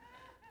me.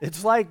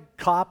 It's like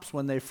cops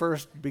when they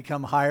first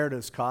become hired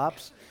as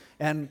cops.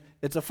 And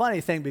it's a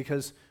funny thing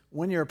because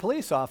when you're a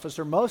police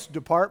officer, most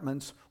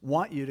departments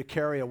want you to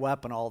carry a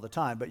weapon all the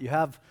time, but you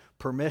have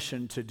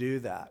permission to do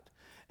that.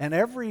 And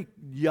every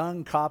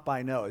young cop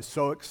I know is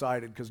so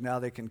excited because now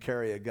they can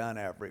carry a gun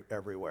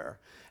everywhere.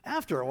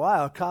 After a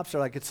while, cops are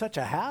like, it's such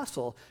a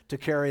hassle to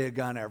carry a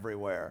gun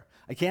everywhere.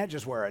 I can't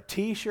just wear a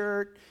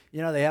T-shirt.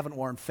 They haven't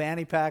worn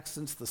fanny packs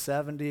since the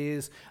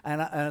 70s.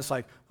 And it's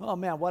like, oh,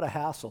 man, what a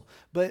hassle.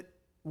 But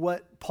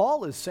what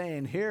Paul is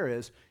saying here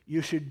is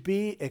you should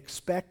be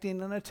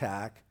expecting an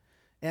attack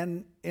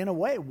and, in a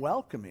way,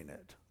 welcoming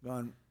it.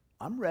 Going,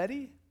 I'm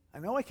ready. I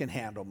know I can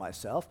handle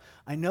myself.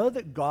 I know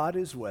that God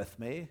is with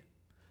me.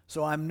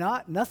 So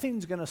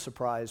nothing's going to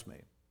surprise me.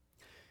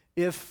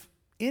 If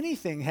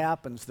anything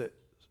happens that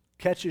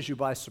catches you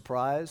by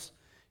surprise,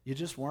 you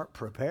just weren't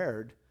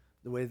prepared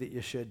the way that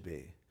you should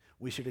be.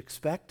 We should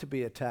expect to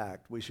be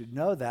attacked. We should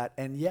know that.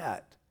 And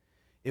yet,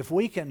 if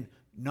we can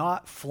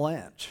not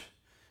flinch,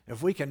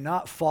 if we can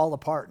not fall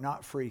apart,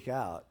 not freak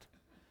out,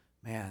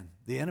 man,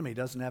 the enemy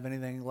doesn't have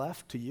anything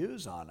left to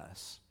use on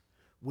us.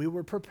 We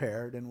were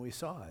prepared and we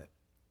saw it.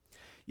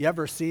 You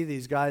ever see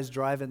these guys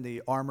driving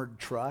the armored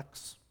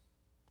trucks?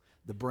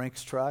 The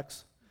Brinks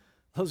trucks?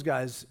 Those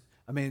guys,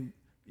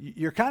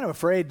 you're kind of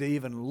afraid to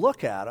even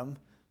look at them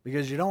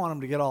because you don't want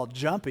them to get all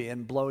jumpy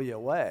and blow you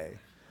away.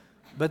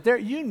 But there,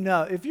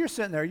 if you're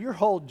sitting there, your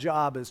whole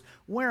job is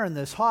wearing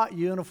this hot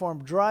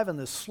uniform, driving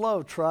this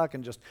slow truck,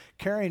 and just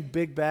carrying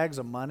big bags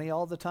of money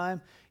all the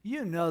time,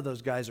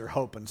 those guys are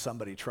hoping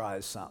somebody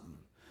tries something.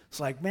 It's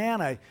like,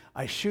 man,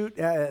 I shoot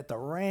at the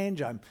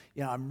range, I'm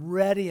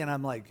ready, and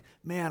I'm like,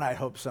 man, I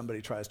hope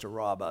somebody tries to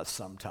rob us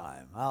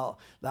sometime.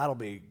 That'll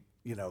be,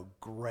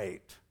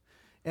 great.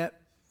 And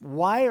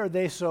why are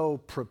they so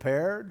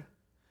prepared?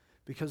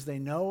 Because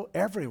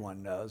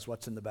everyone knows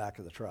what's in the back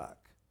of the truck.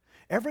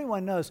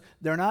 Everyone knows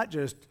they're not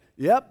just,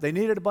 they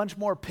needed a bunch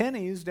more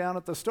pennies down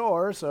at the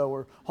store, so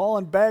we're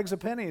hauling bags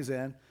of pennies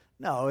in.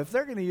 No, if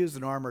they're going to use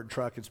an armored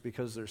truck, it's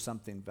because there's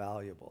something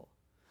valuable.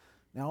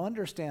 Now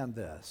understand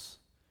this.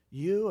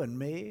 You and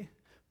me,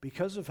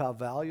 because of how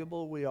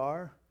valuable we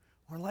are,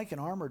 we're like an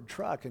armored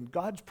truck, and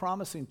God's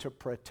promising to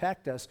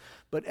protect us.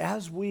 But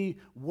as we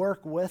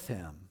work with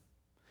Him,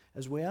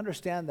 as we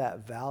understand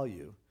that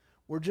value,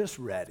 we're just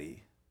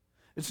ready.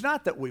 It's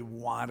not that we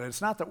want it.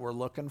 It's not that we're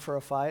looking for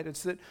a fight.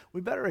 It's that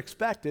we better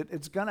expect it.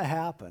 It's going to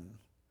happen.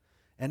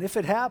 And if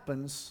it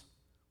happens,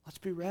 let's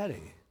be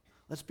ready.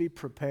 Let's be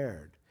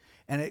prepared.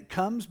 And it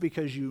comes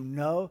because you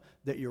know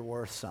that you're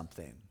worth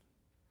something.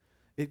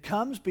 It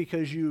comes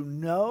because you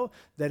know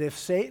that if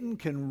Satan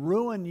can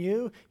ruin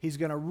you, he's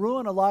going to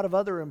ruin a lot of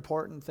other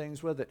important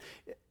things with it.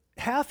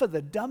 Half of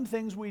the dumb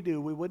things we do,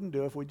 we wouldn't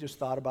do if we just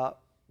thought about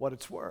what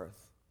it's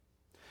worth.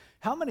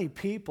 How many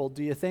people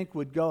do you think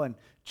would go and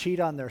cheat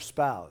on their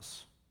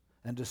spouse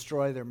and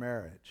destroy their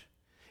marriage?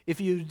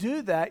 If you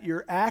do that,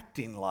 you're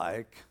acting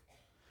like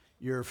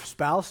your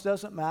spouse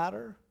doesn't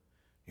matter,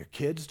 your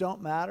kids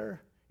don't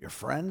matter, your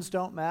friends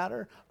don't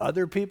matter,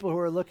 other people who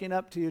are looking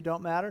up to you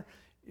don't matter.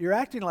 You're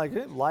acting like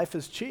life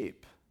is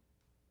cheap.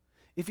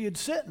 If you'd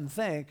sit and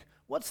think,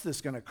 what's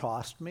this going to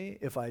cost me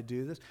if I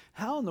do this?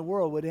 How in the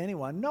world would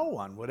no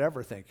one would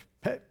ever think,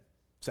 hey,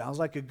 sounds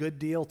like a good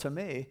deal to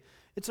me.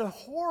 It's a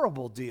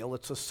horrible deal.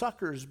 It's a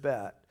sucker's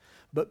bet.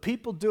 But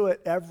people do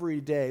it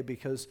every day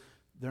because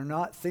they're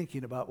not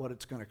thinking about what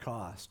it's going to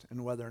cost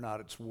and whether or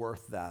not it's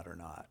worth that or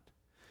not.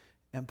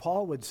 And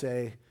Paul would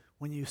say,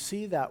 when you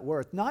see that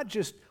worth, not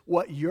just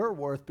what you're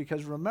worth,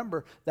 because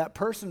remember, that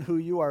person who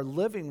you are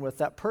living with,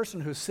 that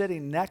person who's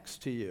sitting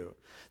next to you,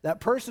 that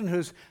person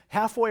who's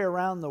halfway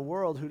around the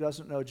world who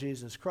doesn't know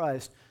Jesus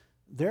Christ,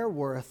 they're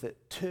worth it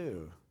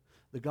too.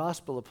 The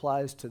gospel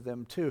applies to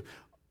them too.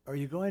 Are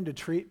you going to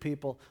treat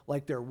people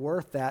like they're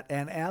worth that,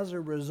 and as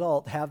a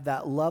result have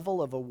that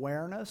level of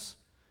awareness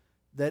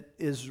that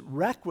is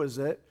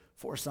requisite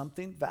for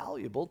something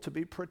valuable to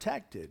be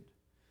protected?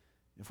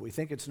 If we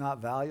think it's not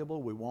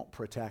valuable, we won't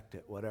protect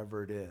it,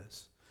 whatever it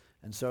is.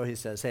 And so he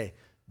says, hey,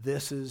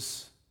 this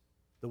is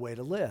the way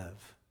to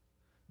live.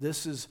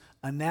 This is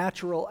a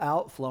natural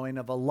outflowing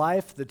of a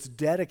life that's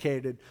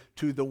dedicated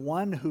to the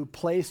one who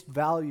placed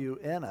value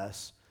in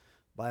us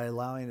by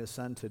allowing his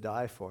son to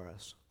die for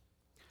us.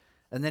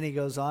 And then he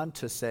goes on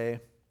to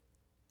say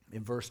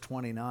in verse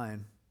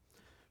 29,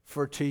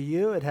 for to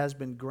you it has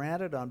been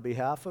granted on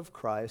behalf of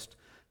Christ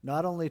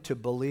not only to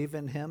believe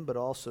in him, but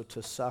also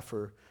to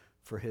suffer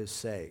for his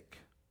sake.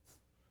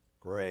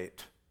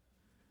 Great.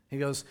 He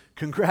goes,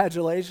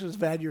 congratulations,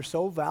 man, you're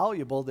so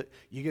valuable that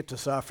you get to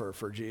suffer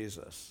for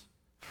Jesus.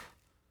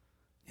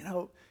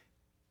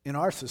 In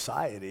our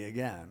society,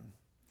 again,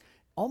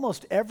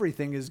 almost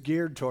everything is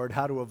geared toward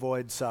how to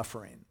avoid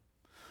suffering.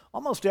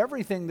 Almost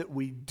everything that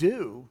we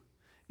do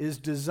is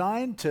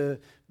designed to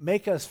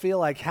make us feel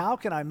like, how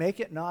can I make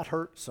it not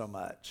hurt so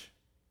much?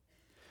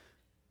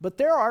 But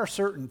there are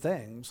certain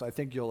things, I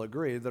think you'll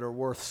agree, that are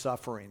worth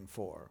suffering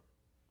for.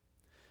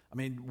 I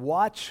mean,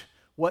 watch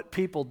what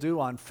people do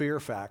on Fear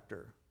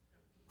Factor.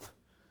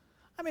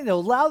 I mean,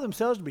 they'll allow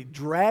themselves to be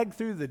dragged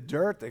through the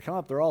dirt. They come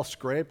up, they're all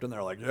scraped, and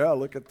they're like, yeah,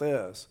 look at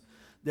this.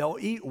 They'll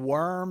eat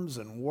worms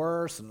and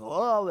worse, and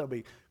they'll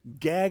be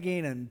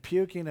gagging and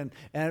puking,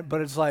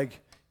 but it's like,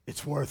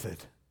 it's worth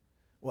it.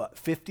 What,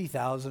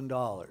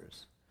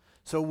 $50,000?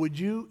 So would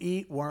you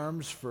eat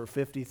worms for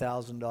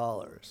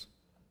 $50,000?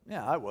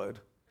 Yeah, I would.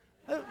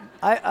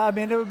 I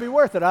mean, it would be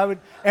worth it.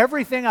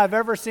 Everything I've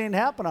ever seen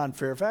happen on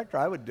Fear Factor,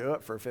 I would do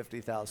it for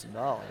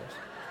 $50,000.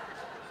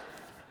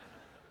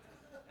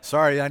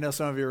 Sorry, I know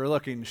some of you are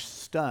looking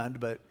stunned,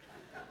 but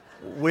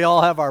we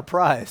all have our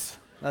price.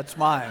 That's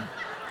mine.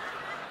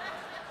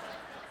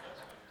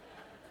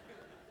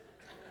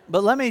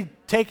 But let me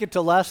take it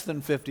to less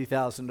than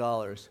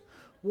 $50,000.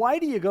 Why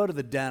do you go to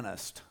the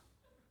dentist?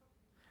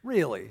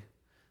 Really?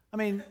 I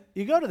mean,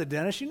 you go to the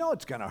dentist, you know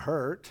it's going to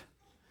hurt.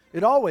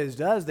 It always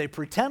does. They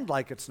pretend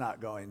like it's not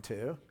going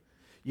to.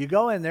 You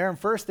go in there, and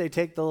first they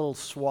take the little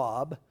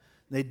swab,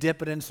 and they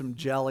dip it in some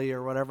jelly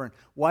or whatever, and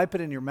wipe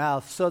it in your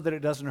mouth so that it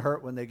doesn't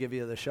hurt when they give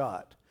you the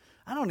shot.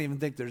 I don't even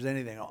think there's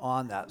anything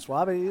on that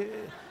swab.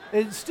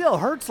 It still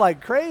hurts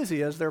like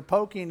crazy as they're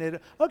poking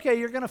it. Okay,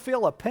 you're going to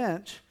feel a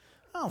pinch.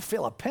 I don't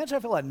feel a pinch. I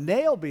feel a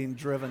nail being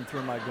driven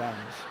through my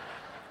gums.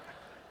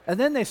 And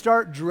then they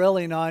start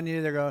drilling on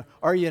you. They're going,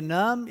 are you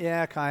numb?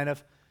 Yeah, kind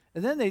of.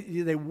 And then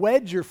they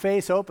wedge your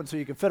face open so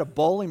you can fit a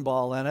bowling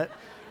ball in it.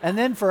 And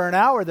then for an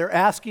hour, they're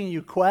asking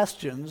you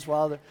questions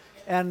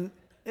and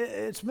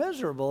It's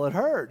miserable. It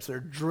hurts. They're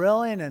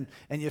drilling, and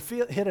you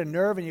hit a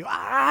nerve, and you,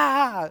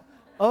 ah!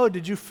 Oh,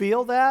 did you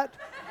feel that?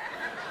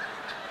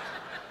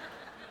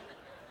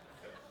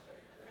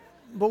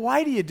 But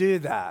why do you do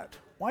that?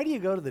 Why do you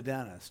go to the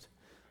dentist?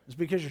 It's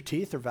because your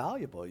teeth are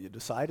valuable. You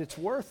decide it's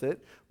worth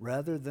it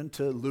rather than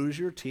to lose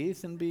your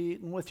teeth and be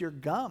eaten with your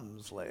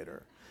gums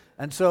later.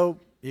 And so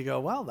you go,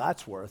 well,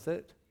 that's worth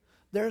it.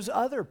 There's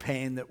other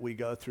pain that we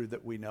go through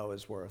that we know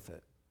is worth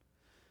it.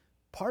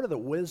 Part of the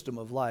wisdom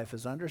of life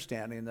is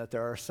understanding that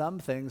there are some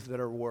things that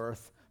are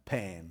worth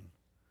pain.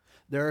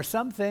 There are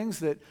some things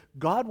that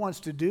God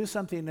wants to do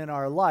something in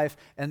our life,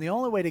 and the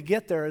only way to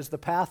get there is the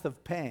path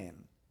of pain.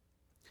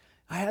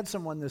 I had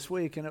someone this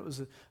week, and it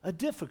was a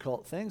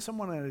difficult thing,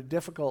 someone in a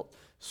difficult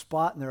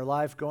spot in their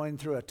life going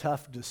through a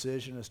tough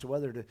decision as to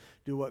whether to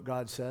do what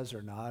God says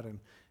or not.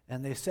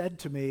 And they said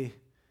to me,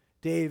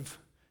 Dave,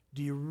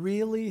 do you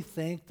really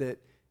think that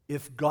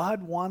if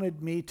God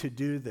wanted me to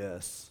do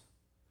this,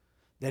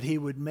 that he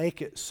would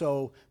make it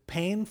so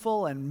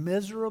painful and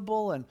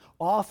miserable and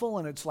awful,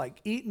 and it's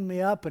like eating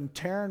me up and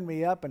tearing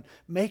me up and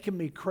making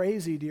me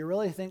crazy? Do you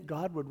really think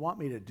God would want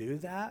me to do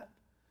that?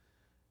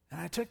 And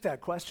I took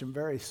that question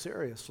very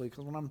seriously,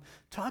 because when I'm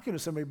talking to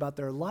somebody about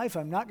their life,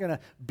 I'm not going to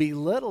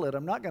belittle it.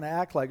 I'm not going to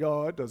act like,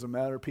 oh, it doesn't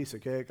matter, piece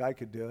of cake, I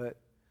could do it.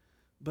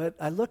 But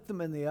I looked them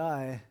in the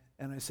eye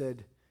and I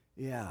said,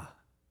 yeah,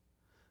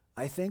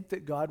 I think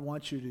that God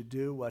wants you to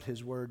do what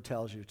his word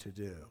tells you to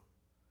do,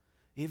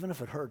 even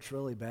if it hurts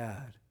really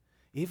bad,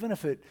 even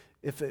if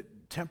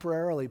it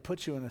temporarily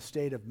puts you in a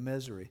state of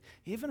misery,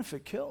 even if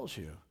it kills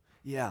you.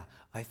 Yeah,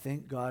 I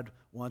think God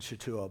wants you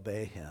to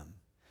obey him.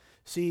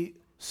 See,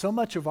 so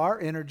much of our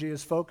energy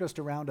is focused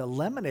around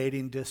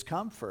eliminating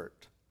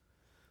discomfort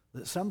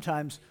that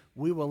sometimes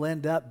we will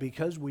end up,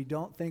 because we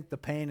don't think the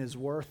pain is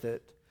worth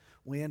it,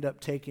 we end up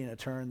taking a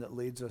turn that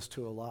leads us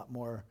to a lot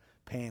more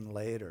pain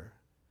later.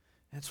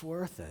 It's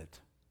worth it.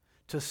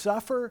 To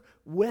suffer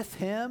with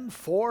him,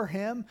 for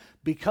him,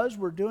 because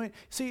we're doing...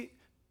 See,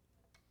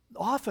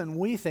 often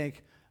we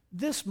think,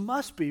 this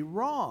must be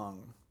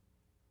wrong,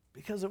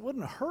 because it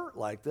wouldn't hurt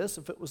like this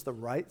if it was the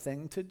right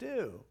thing to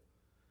do.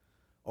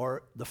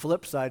 Or the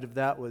flip side of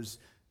that was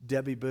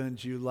Debbie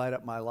Boone's You Light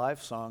Up My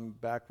Life song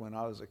back when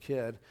I was a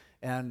kid.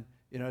 And,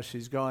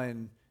 she's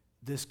going,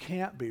 this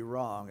can't be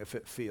wrong if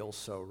it feels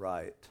so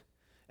right.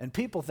 And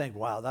people think,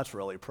 wow, that's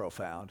really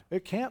profound.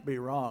 It can't be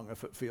wrong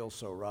if it feels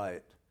so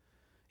right.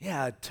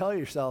 Yeah, tell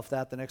yourself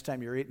that the next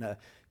time you're eating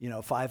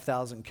a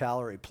 5,000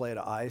 calorie plate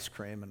of ice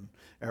cream and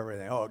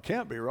everything. Oh, it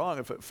can't be wrong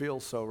if it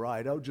feels so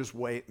right. Oh, just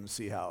wait and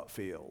see how it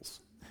feels.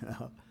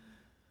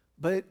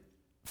 But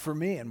for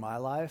me in my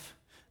life,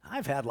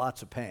 I've had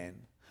lots of pain.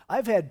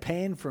 I've had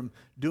pain from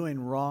doing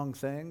wrong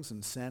things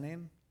and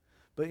sinning.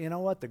 But you know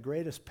what? The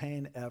greatest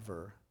pain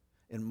ever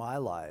in my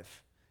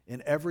life,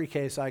 in every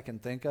case I can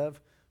think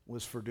of,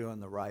 was for doing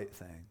the right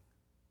thing.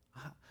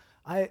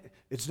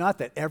 It's not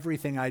that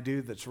everything I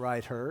do that's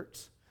right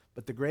hurts,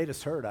 but the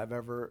greatest hurt I've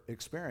ever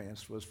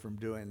experienced was from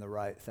doing the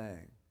right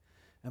thing.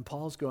 And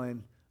Paul's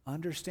going,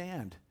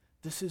 understand,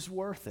 this is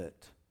worth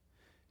it.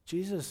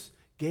 Jesus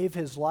gave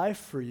his life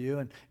for you,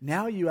 and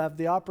now you have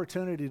the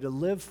opportunity to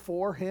live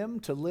for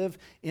him, to live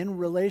in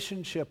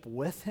relationship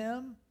with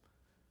him.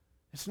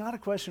 It's not a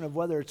question of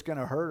whether it's going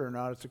to hurt or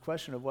not. It's a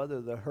question of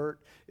whether the hurt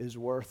is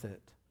worth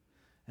it.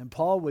 And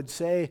Paul would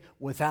say,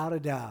 without a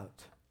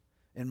doubt,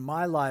 in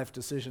my life,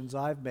 decisions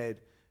I've made,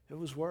 it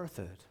was worth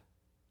it.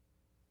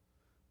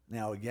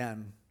 Now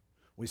again,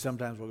 we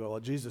sometimes will go, well,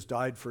 Jesus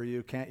died for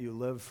you, can't you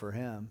live for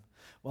him?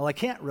 Well, I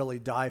can't really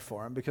die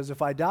for him, because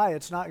if I die,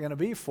 it's not going to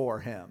be for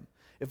him.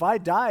 If I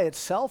die, it's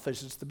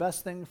selfish. It's the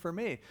best thing for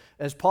me.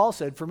 As Paul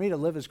said, for me to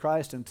live is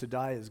Christ and to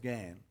die is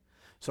gain.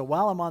 So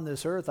while I'm on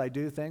this earth, I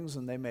do things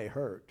and they may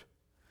hurt.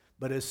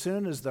 But as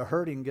soon as the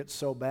hurting gets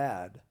so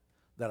bad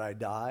that I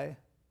die,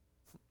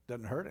 it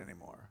doesn't hurt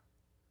anymore.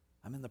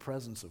 I'm in the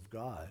presence of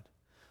God.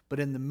 But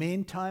in the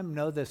meantime,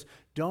 know this.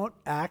 Don't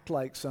act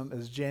like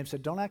as James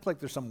said, don't act like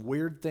there's some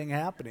weird thing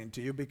happening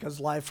to you because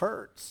life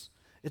hurts.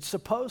 It's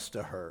supposed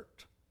to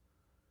hurt.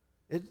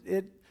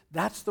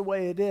 That's the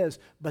way it is,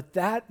 but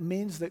that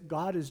means that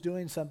God is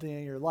doing something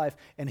in your life,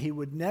 and he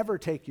would never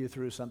take you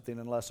through something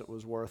unless it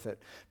was worth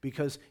it,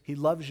 because he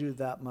loves you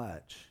that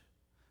much.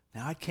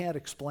 Now, I can't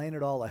explain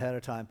it all ahead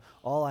of time.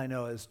 All I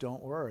know is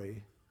don't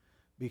worry,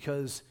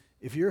 because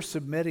if you're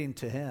submitting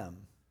to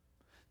him,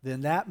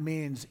 then that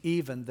means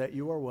even that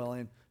you are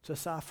willing to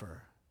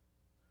suffer,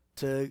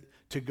 to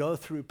go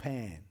through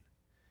pain.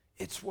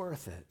 It's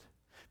worth it,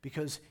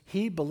 because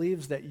he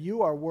believes that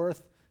you are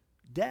worth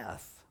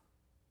death.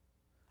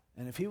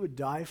 And if he would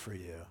die for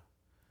you,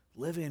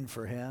 living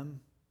for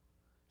him,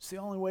 it's the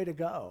only way to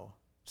go.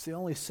 It's the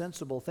only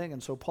sensible thing.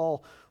 And so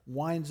Paul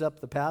winds up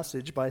the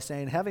passage by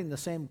saying, having the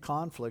same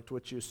conflict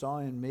which you saw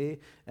in me,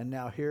 and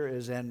now here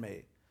is in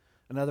me.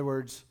 In other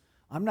words,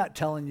 I'm not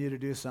telling you to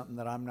do something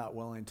that I'm not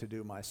willing to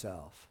do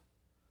myself.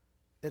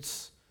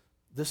 This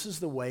is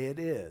the way it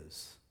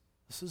is.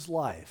 This is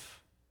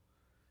life.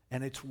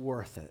 And it's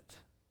worth it.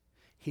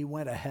 He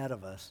went ahead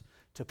of us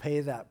to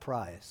pay that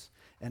price.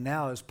 And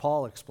now, as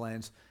Paul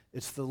explains,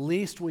 it's the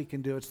least we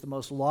can do. It's the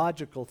most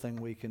logical thing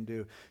we can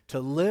do to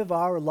live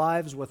our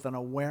lives with an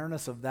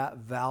awareness of that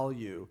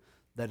value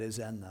that is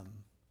in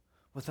them,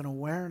 with an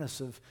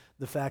awareness of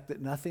the fact that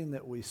nothing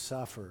that we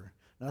suffer,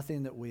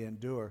 nothing that we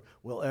endure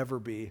will ever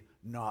be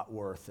not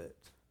worth it.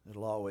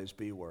 It'll always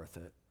be worth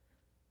it.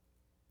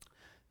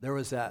 There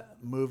was that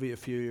movie a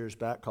few years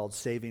back called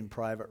Saving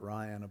Private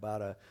Ryan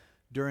about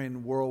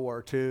during World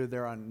War II,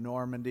 they're on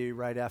Normandy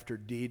right after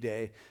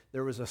D-Day.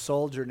 There was a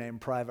soldier named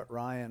Private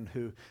Ryan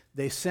who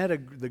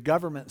the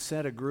government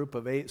sent a group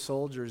of 8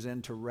 soldiers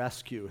in to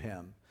rescue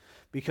him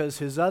because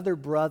his other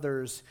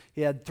brothers,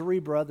 he had 3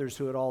 brothers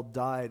who had all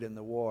died in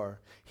the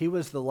war. He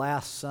was the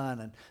last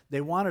son, and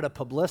they wanted a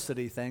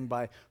publicity thing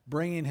by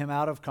bringing him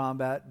out of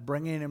combat,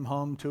 bringing him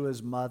home to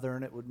his mother,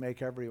 and it would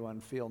make everyone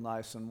feel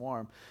nice and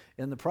warm.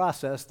 In the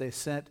process, they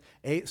sent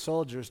 8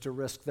 soldiers to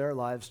risk their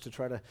lives to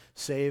try to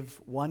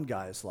save one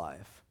guy's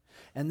life.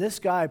 And this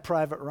guy,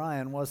 Private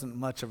Ryan, wasn't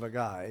much of a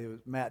guy.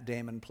 Matt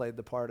Damon played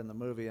the part in the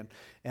movie,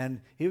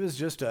 and he was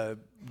just a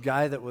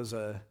guy that was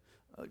a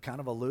kind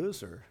of a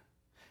loser.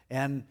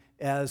 And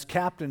as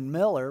Captain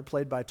Miller,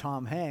 played by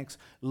Tom Hanks,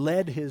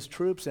 led his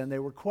troops in, they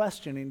were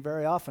questioning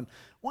very often,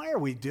 why are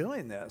we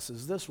doing this?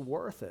 Is this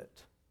worth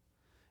it?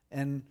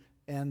 And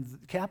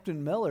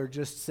Captain Miller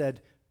just said,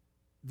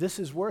 this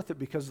is worth it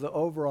because of the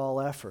overall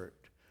effort.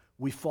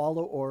 We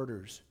follow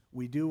orders.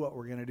 We do what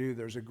we're going to do.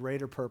 There's a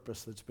greater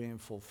purpose that's being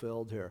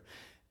fulfilled here.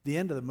 The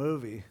end of the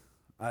movie,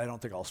 I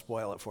don't think I'll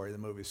spoil it for you. The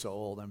movie's so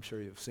old, I'm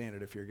sure you've seen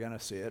it if you're going to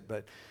see it.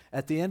 But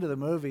at the end of the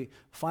movie,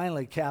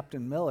 finally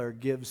Captain Miller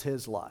gives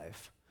his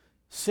life.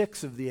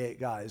 6 of the 8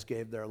 guys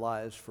gave their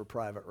lives for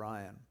Private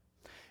Ryan.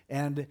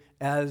 And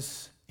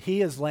as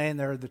he is laying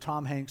there, the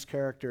Tom Hanks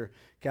character,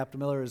 Captain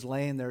Miller, is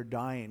laying there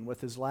dying with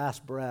his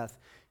last breath.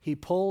 He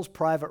pulls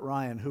Private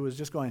Ryan, who was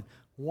just going,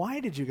 why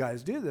did you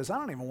guys do this? I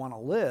don't even want to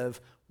live.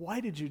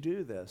 Why did you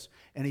do this?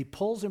 And he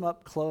pulls him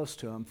up close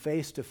to him,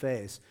 face to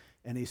face,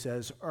 and he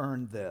says,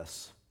 earn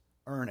this,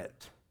 earn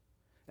it.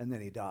 And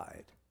then he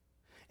died.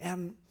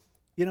 And,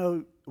 you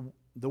know,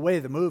 the way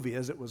the movie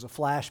is, it was a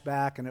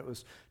flashback, and it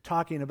was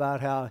talking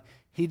about how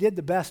he did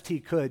the best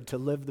he could to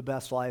live the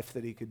best life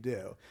that he could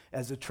do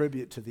as a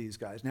tribute to these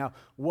guys. Now,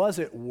 was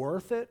it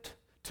worth it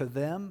to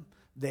them?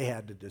 They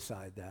had to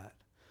decide that.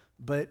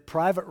 But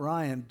Private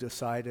Ryan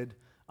decided,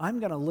 I'm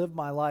going to live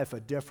my life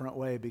a different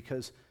way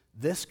because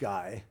this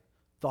guy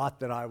thought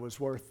that I was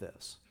worth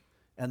this.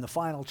 And the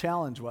final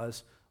challenge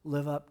was,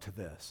 live up to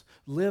this.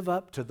 Live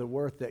up to the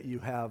worth that you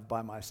have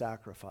by my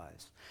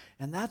sacrifice.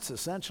 And that's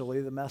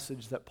essentially the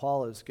message that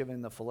Paul is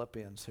giving the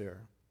Philippians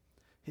here.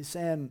 He's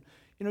saying,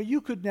 you know, you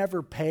could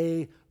never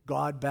pay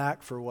God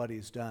back for what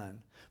he's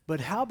done. But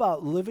how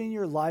about living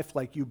your life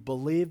like you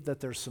believe that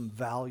there's some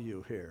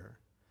value here?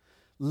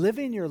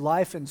 Living your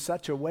life in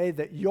such a way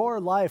that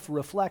your life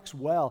reflects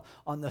well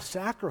on the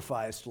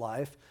sacrificed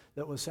life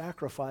that was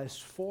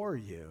sacrificed for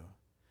you.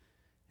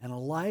 And a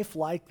life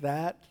like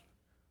that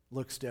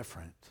looks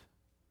different.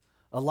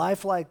 A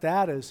life like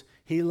that, as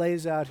he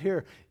lays out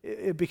here,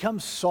 it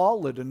becomes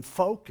solid and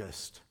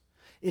focused.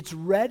 It's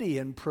ready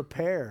and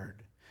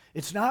prepared.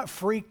 It's not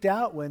freaked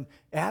out when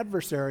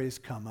adversaries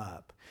come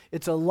up.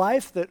 It's a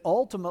life that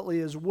ultimately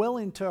is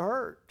willing to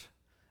hurt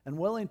and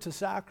willing to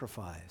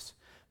sacrifice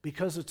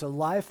because it's a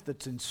life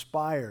that's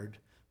inspired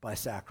by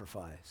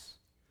sacrifice.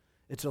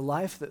 It's a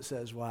life that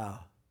says,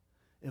 wow,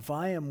 if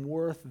I am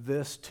worth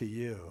this to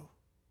you,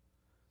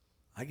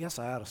 I guess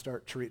I ought to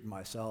start treating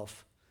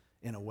myself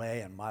in a way,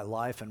 and my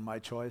life and my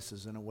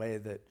choices in a way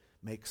that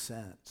makes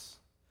sense.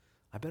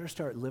 I better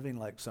start living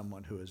like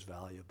someone who is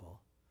valuable.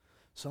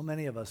 So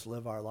many of us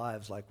live our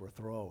lives like we're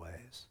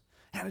throwaways.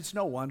 And it's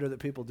no wonder that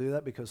people do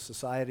that because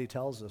society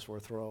tells us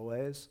we're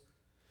throwaways.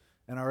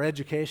 And our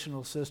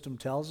educational system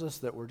tells us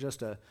that we're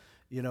just a,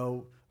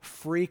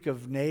 freak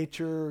of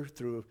nature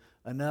through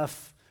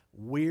enough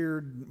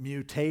weird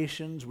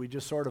mutations. We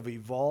just sort of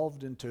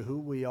evolved into who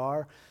we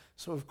are.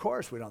 So of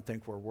course we don't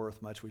think we're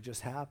worth much. We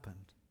just happened.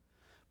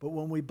 But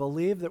when we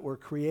believe that we're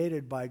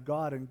created by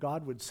God and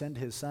God would send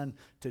his son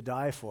to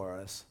die for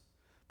us,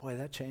 boy,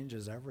 that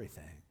changes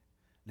everything.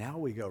 Now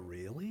we go,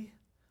 really?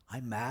 I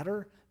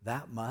matter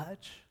that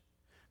much?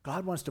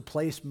 God wants to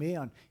place me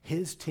on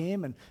his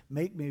team and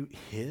make me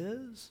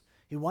his?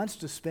 He wants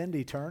to spend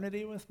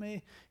eternity with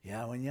me?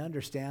 Yeah, when you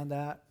understand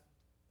that,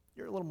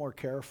 you're a little more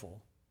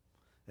careful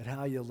at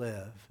how you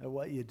live, at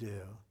what you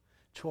do,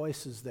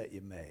 choices that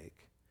you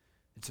make.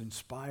 It's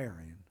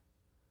inspiring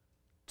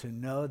to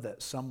know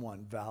that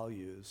someone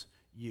values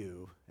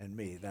you and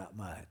me that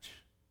much.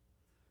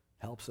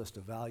 Helps us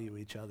to value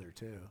each other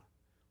too.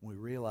 When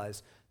we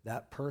realize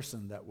that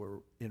person that we're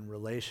in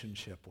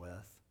relationship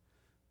with,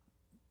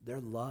 they're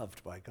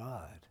loved by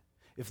God.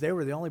 If they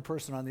were the only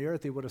person on the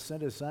earth, he would have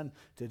sent his son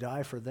to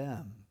die for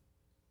them.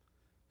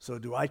 So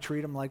do I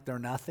treat them like they're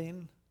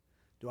nothing?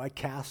 Do I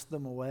cast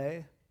them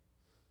away?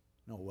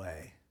 No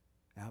way.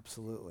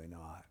 Absolutely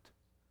not.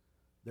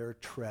 They're a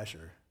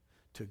treasure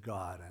to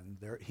God,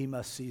 and he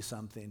must see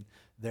something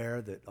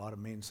there that ought to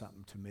mean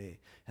something to me.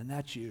 And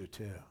that's you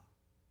too.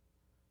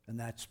 And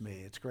that's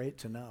me. It's great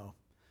to know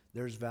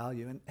there's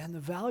value. And the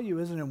value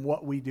isn't in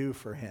what we do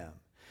for him.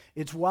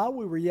 It's while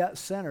we were yet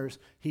sinners,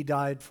 he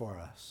died for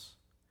us.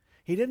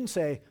 He didn't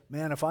say,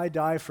 man, if I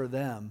die for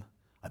them,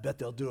 I bet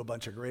they'll do a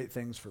bunch of great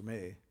things for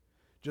me.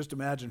 Just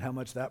imagine how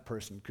much that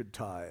person could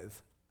tithe.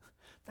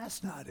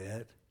 That's not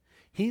it.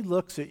 He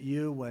looks at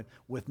you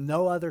with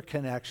no other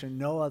connection,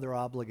 no other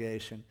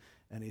obligation,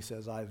 and he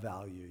says, I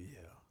value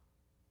you.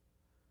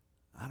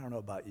 I don't know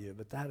about you,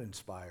 but that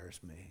inspires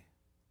me.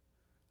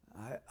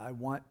 I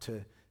want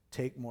to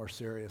take more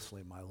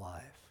seriously my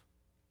life.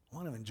 I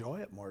want to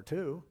enjoy it more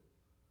too.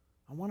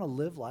 I want to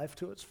live life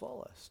to its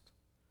fullest.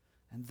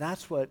 And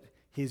that's what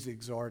he's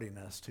exhorting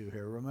us to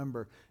here.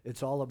 Remember,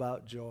 it's all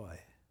about joy.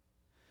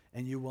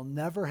 And you will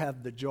never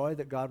have the joy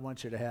that God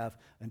wants you to have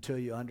until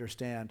you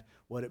understand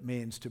what it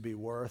means to be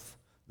worth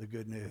the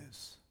good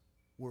news,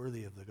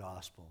 worthy of the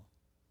gospel.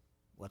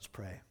 Let's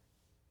pray.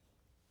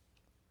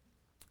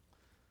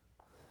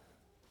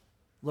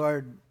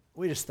 Lord,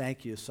 we just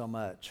thank you so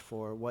much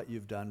for what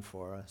you've done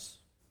for us.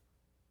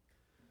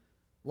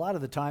 A lot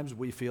of the times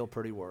we feel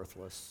pretty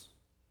worthless.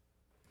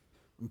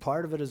 And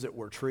part of it is that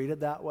we're treated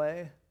that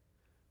way.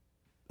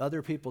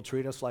 Other people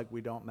treat us like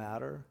we don't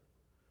matter.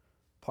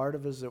 Part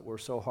of it is that we're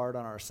so hard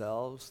on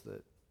ourselves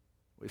that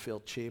we feel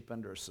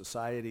cheapened, or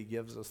society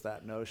gives us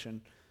that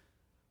notion.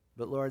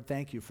 But Lord,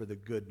 thank you for the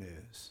good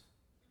news.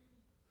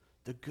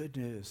 The good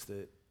news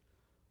that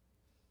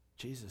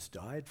Jesus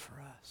died for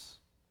us.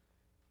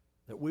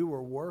 That we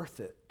were worth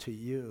it to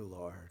you,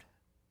 Lord.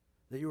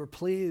 That you were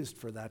pleased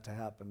for that to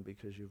happen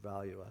because you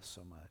value us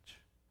so much.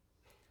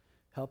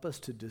 Help us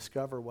to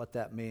discover what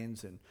that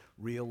means in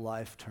real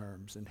life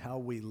terms and how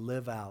we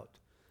live out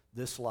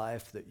this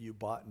life that you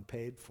bought and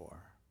paid for.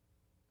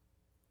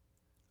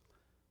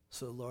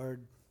 So,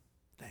 Lord,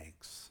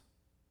 thanks.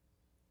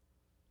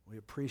 We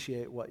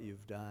appreciate what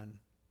you've done,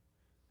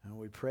 and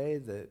we pray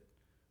that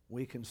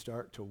we can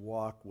start to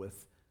walk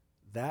with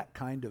that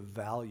kind of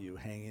value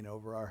hanging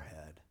over our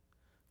head,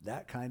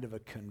 that kind of a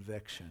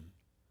conviction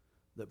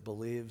that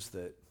believes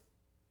that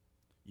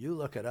you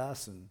look at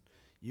us and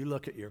you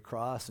look at your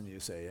cross and you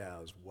say, yeah,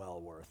 it was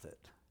well worth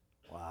it.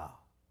 Wow.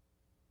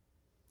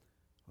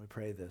 We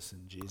pray this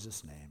in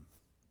Jesus' name.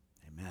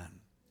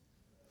 Amen.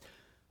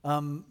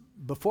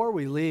 Before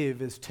we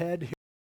leave, is Ted here?